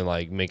it to even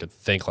make it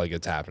think like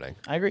it's happening.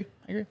 I agree.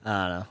 I don't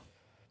know.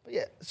 But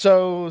yeah.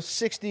 So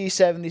 60,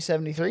 70,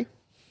 73.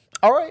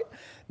 All right,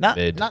 not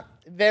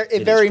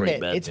very mid.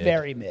 Bad. It's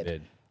very mid.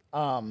 This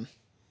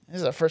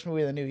is our first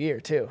movie of the new year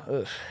too.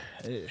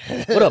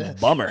 What a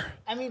bummer.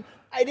 I mean,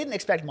 I didn't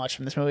expect much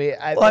from this movie.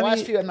 The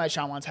last few M. Night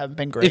Shyamalans haven't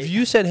been great. If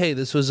you said, "Hey,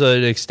 this was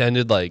an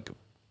extended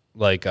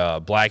a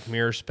Black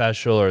Mirror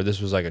special," or this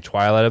was like a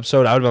Twilight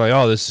episode, I would have been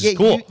like, "Oh, this is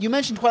cool." You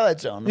mentioned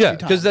Twilight Zone. Yeah,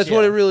 because that's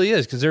what it really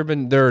is. Because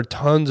there are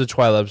tons of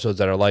Twilight episodes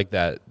that are like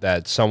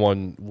that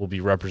someone will be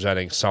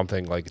representing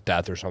something like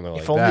death or something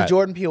like that. If only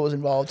Jordan Peele was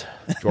involved.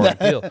 Jordan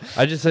Peele.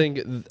 I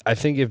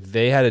think if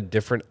they had a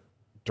different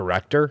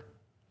director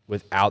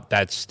without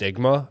that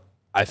stigma,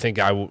 I think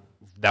that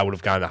would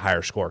have gotten a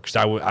higher score. Because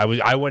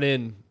I went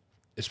in.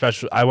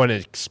 Especially, I went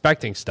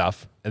expecting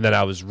stuff, and then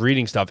I was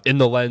reading stuff in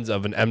the lens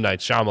of an M. Night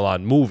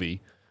Shyamalan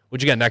movie,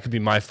 which, again, that could be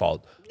my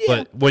fault. Yeah.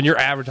 But when you're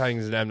advertising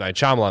as an M. Night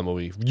Shyamalan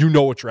movie, you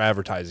know what you're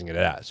advertising it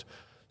as.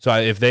 So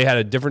if they had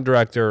a different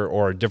director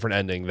or a different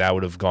ending, that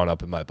would have gone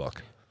up in my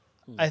book.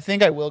 I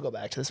think I will go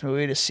back to this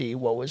movie to see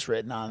what was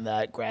written on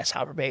that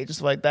grasshopper page and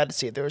stuff like that, to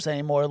see if there was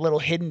any more little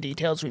hidden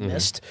details we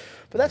missed.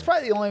 But that's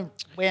probably the only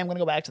way I'm going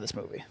to go back to this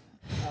movie.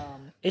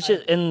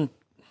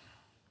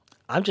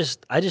 I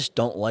just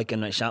don't like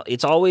M. Night Shyamalan.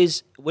 It's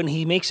always when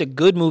he makes a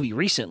good movie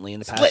recently in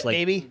the past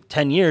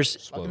 10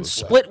 years.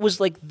 Split was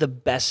like the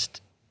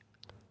best,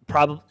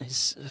 probably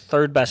his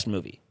third best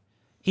movie.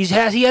 He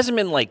hasn't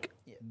been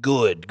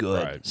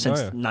good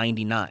since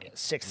 '99.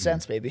 Sixth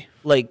Sense, baby.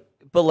 The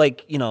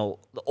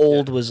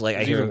old was like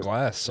I hear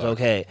Glass.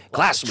 Okay,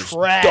 Glass was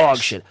dog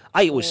shit.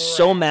 I was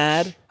so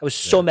mad. I was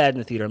so mad in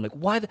the theater. I'm like,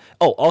 why?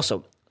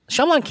 Also,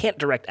 Shyamalan can't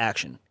direct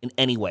action in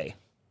any way.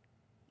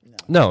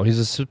 No, he's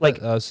a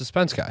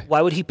suspense guy.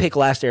 Why would he pick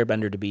Last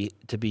Airbender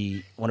to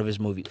be one of his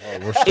movies?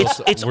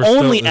 It's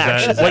only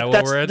action. That's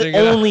the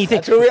only thing.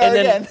 That's where we are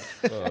again.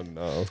 Oh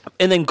no!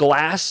 And then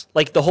Glass,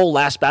 the whole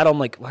last battle. I'm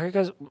like, why are you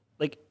guys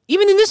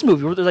even in this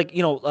movie where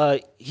they're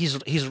he's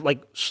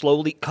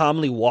slowly,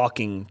 calmly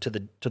walking to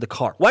the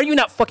car. Why are you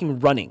not fucking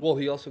running? Well,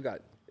 he also got.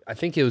 I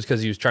think it was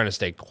because he was trying to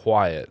stay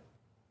quiet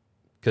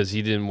because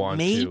he didn't want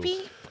to.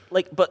 Maybe.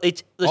 But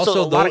it's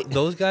also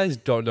those guys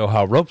don't know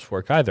how ropes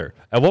work either.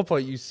 At one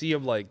point, you see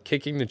him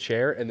kicking the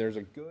chair, and there's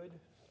a good.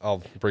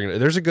 I'll bring it.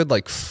 There's a good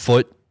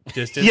foot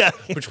distance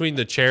between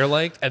the chair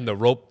length and the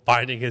rope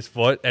binding his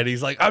foot, and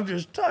he's like, "I'm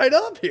just tied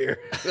up here."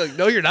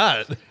 No, you're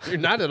not. You're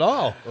not at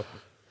all.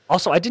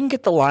 Also, I didn't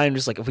get the line.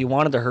 Just if we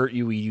wanted to hurt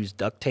you, we use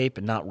duct tape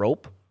and not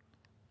rope.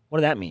 What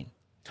did that mean?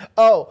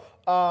 Oh.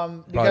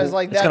 Because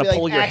that'd be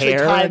pull your actually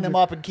hair tying them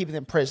up and keeping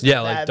them prisoners.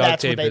 Yeah,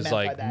 duct tape is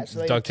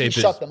duct tape.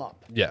 Shut them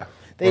up. Yeah.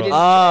 They didn't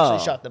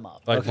actually shut them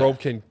up. Rope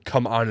can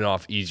come on and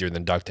off easier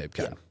than duct tape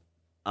can.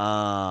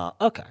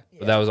 Okay.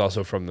 But that was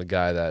also from the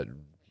guy that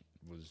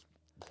was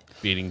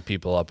beating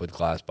people up with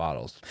glass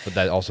bottles. But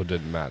that also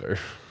didn't matter.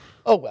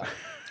 Oh,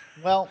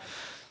 well.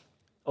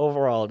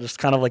 Overall, just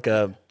kind of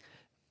a...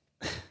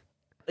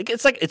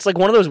 It's like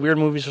one of those weird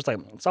movies. Just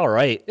it's all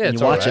right. Yeah,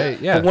 it's you watch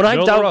it. Yeah, but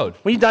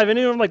when you dive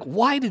into it, I'm like,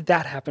 why did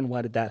that happen?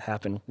 Why did that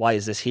happen? Why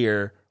is this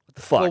here? What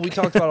the fuck? Well, we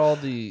talked about all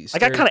the. I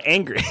got kind of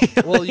angry.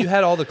 Well, you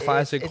had all the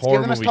classic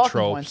horror movie tropes.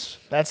 Points.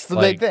 That's the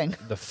big thing.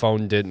 The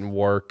phone didn't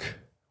work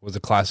was a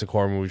classic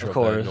horror movie trope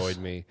that annoyed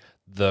me.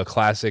 The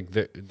classic,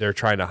 they're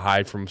trying to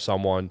hide from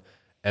someone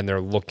and they're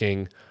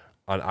looking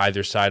on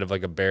either side of a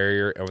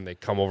barrier, and when they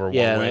come over one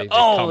way, they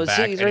come back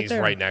and he's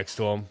right next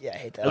to him. Yeah, I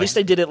hate that. At least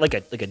they did it like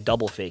a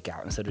double fake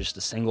out instead of just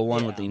a single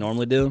one, what they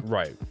normally do.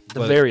 Right. At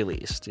the very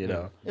least, It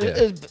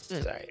was all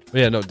right.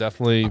 Yeah, no,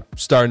 definitely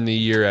starting the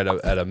year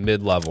at a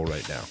mid-level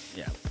right now.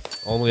 Yeah.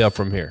 Only up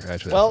from here,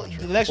 actually. Well,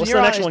 the next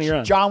one you're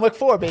on? John Wick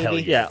 4, baby. Hell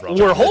yeah.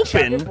 We're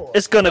hoping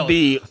it's going to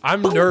be...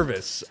 I'm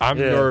nervous.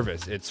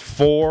 Nervous. It's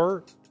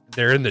 4...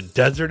 They're in the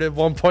desert at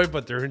one point,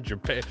 but they're in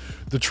Japan.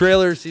 The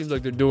trailer seems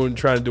like they're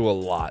trying to do a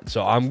lot.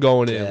 So I'm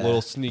going in a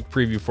little sneak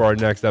preview for our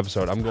next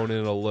episode. I'm going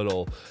in a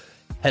little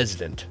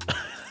hesitant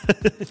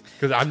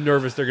because I'm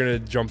nervous they're going to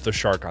jump the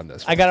shark on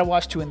this one. I got to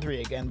watch 2 and 3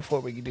 again before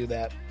we can do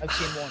that. I've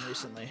seen 1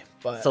 recently.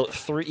 But so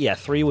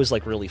 3 was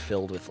really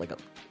filled with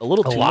a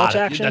little too much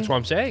action. That's what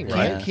I'm saying,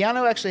 right?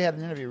 Keanu actually had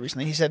an interview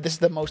recently. He said this is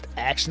the most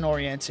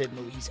action-oriented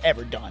movie he's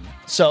ever done.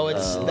 So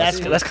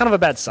that's kind of a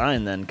bad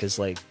sign then, because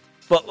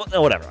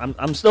But whatever.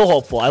 I'm still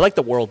hopeful. I like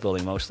the world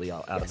building mostly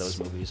out of those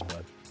movies,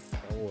 but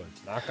wood.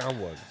 Knock on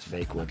wood. It's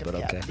fake wood, but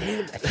okay.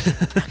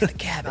 Knock on the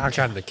cabin. Knock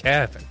on the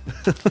cabin.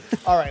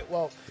 All right,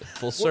 well.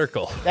 Full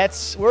circle.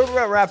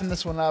 We're wrapping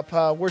this one up.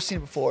 We're Seen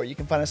It Before. You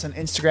can find us on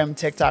Instagram and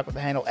TikTok with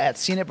the handle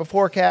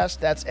 @SeenItBeforecast.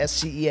 That's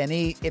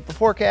SCENE It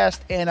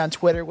Beforecast, and on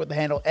Twitter with the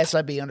handle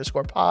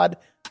SIB_pod.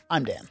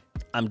 I'm Dan.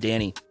 I'm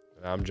Danny.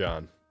 And I'm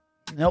John.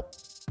 Nope.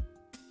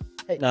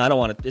 Hey. No, I don't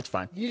want it. It's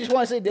fine. You just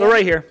want to say Danny? We're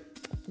right here.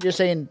 You're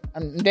saying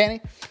I'm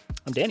Danny?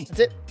 I'm Danny. That's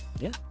it?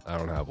 Yeah. I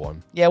don't have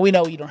one. Yeah, we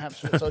know you don't have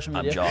social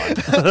media. I'm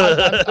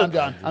John. I'm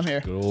John. I'm here.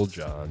 Good old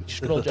John.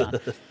 Good old John.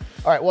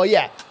 All right, well,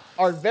 yeah.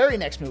 Our very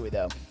next movie,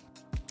 though,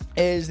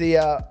 is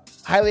the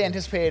highly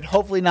anticipated,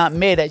 hopefully not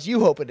mid as you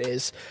hope it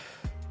is,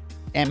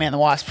 Ant-Man the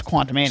Wasp: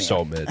 Quantumania.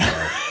 So mid.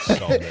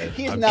 So mid.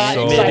 He's not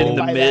excited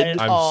by that at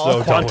all.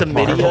 I'm so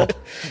Quantumania.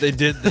 They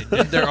did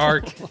their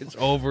arc. It's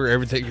over.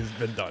 Everything has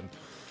been done.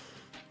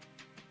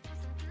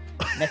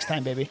 Next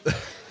time, baby.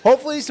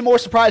 Hopefully some more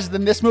surprises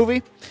than this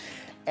movie.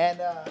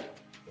 And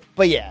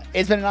but yeah,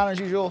 it's been an honor as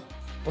usual.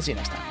 We'll see you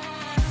next time.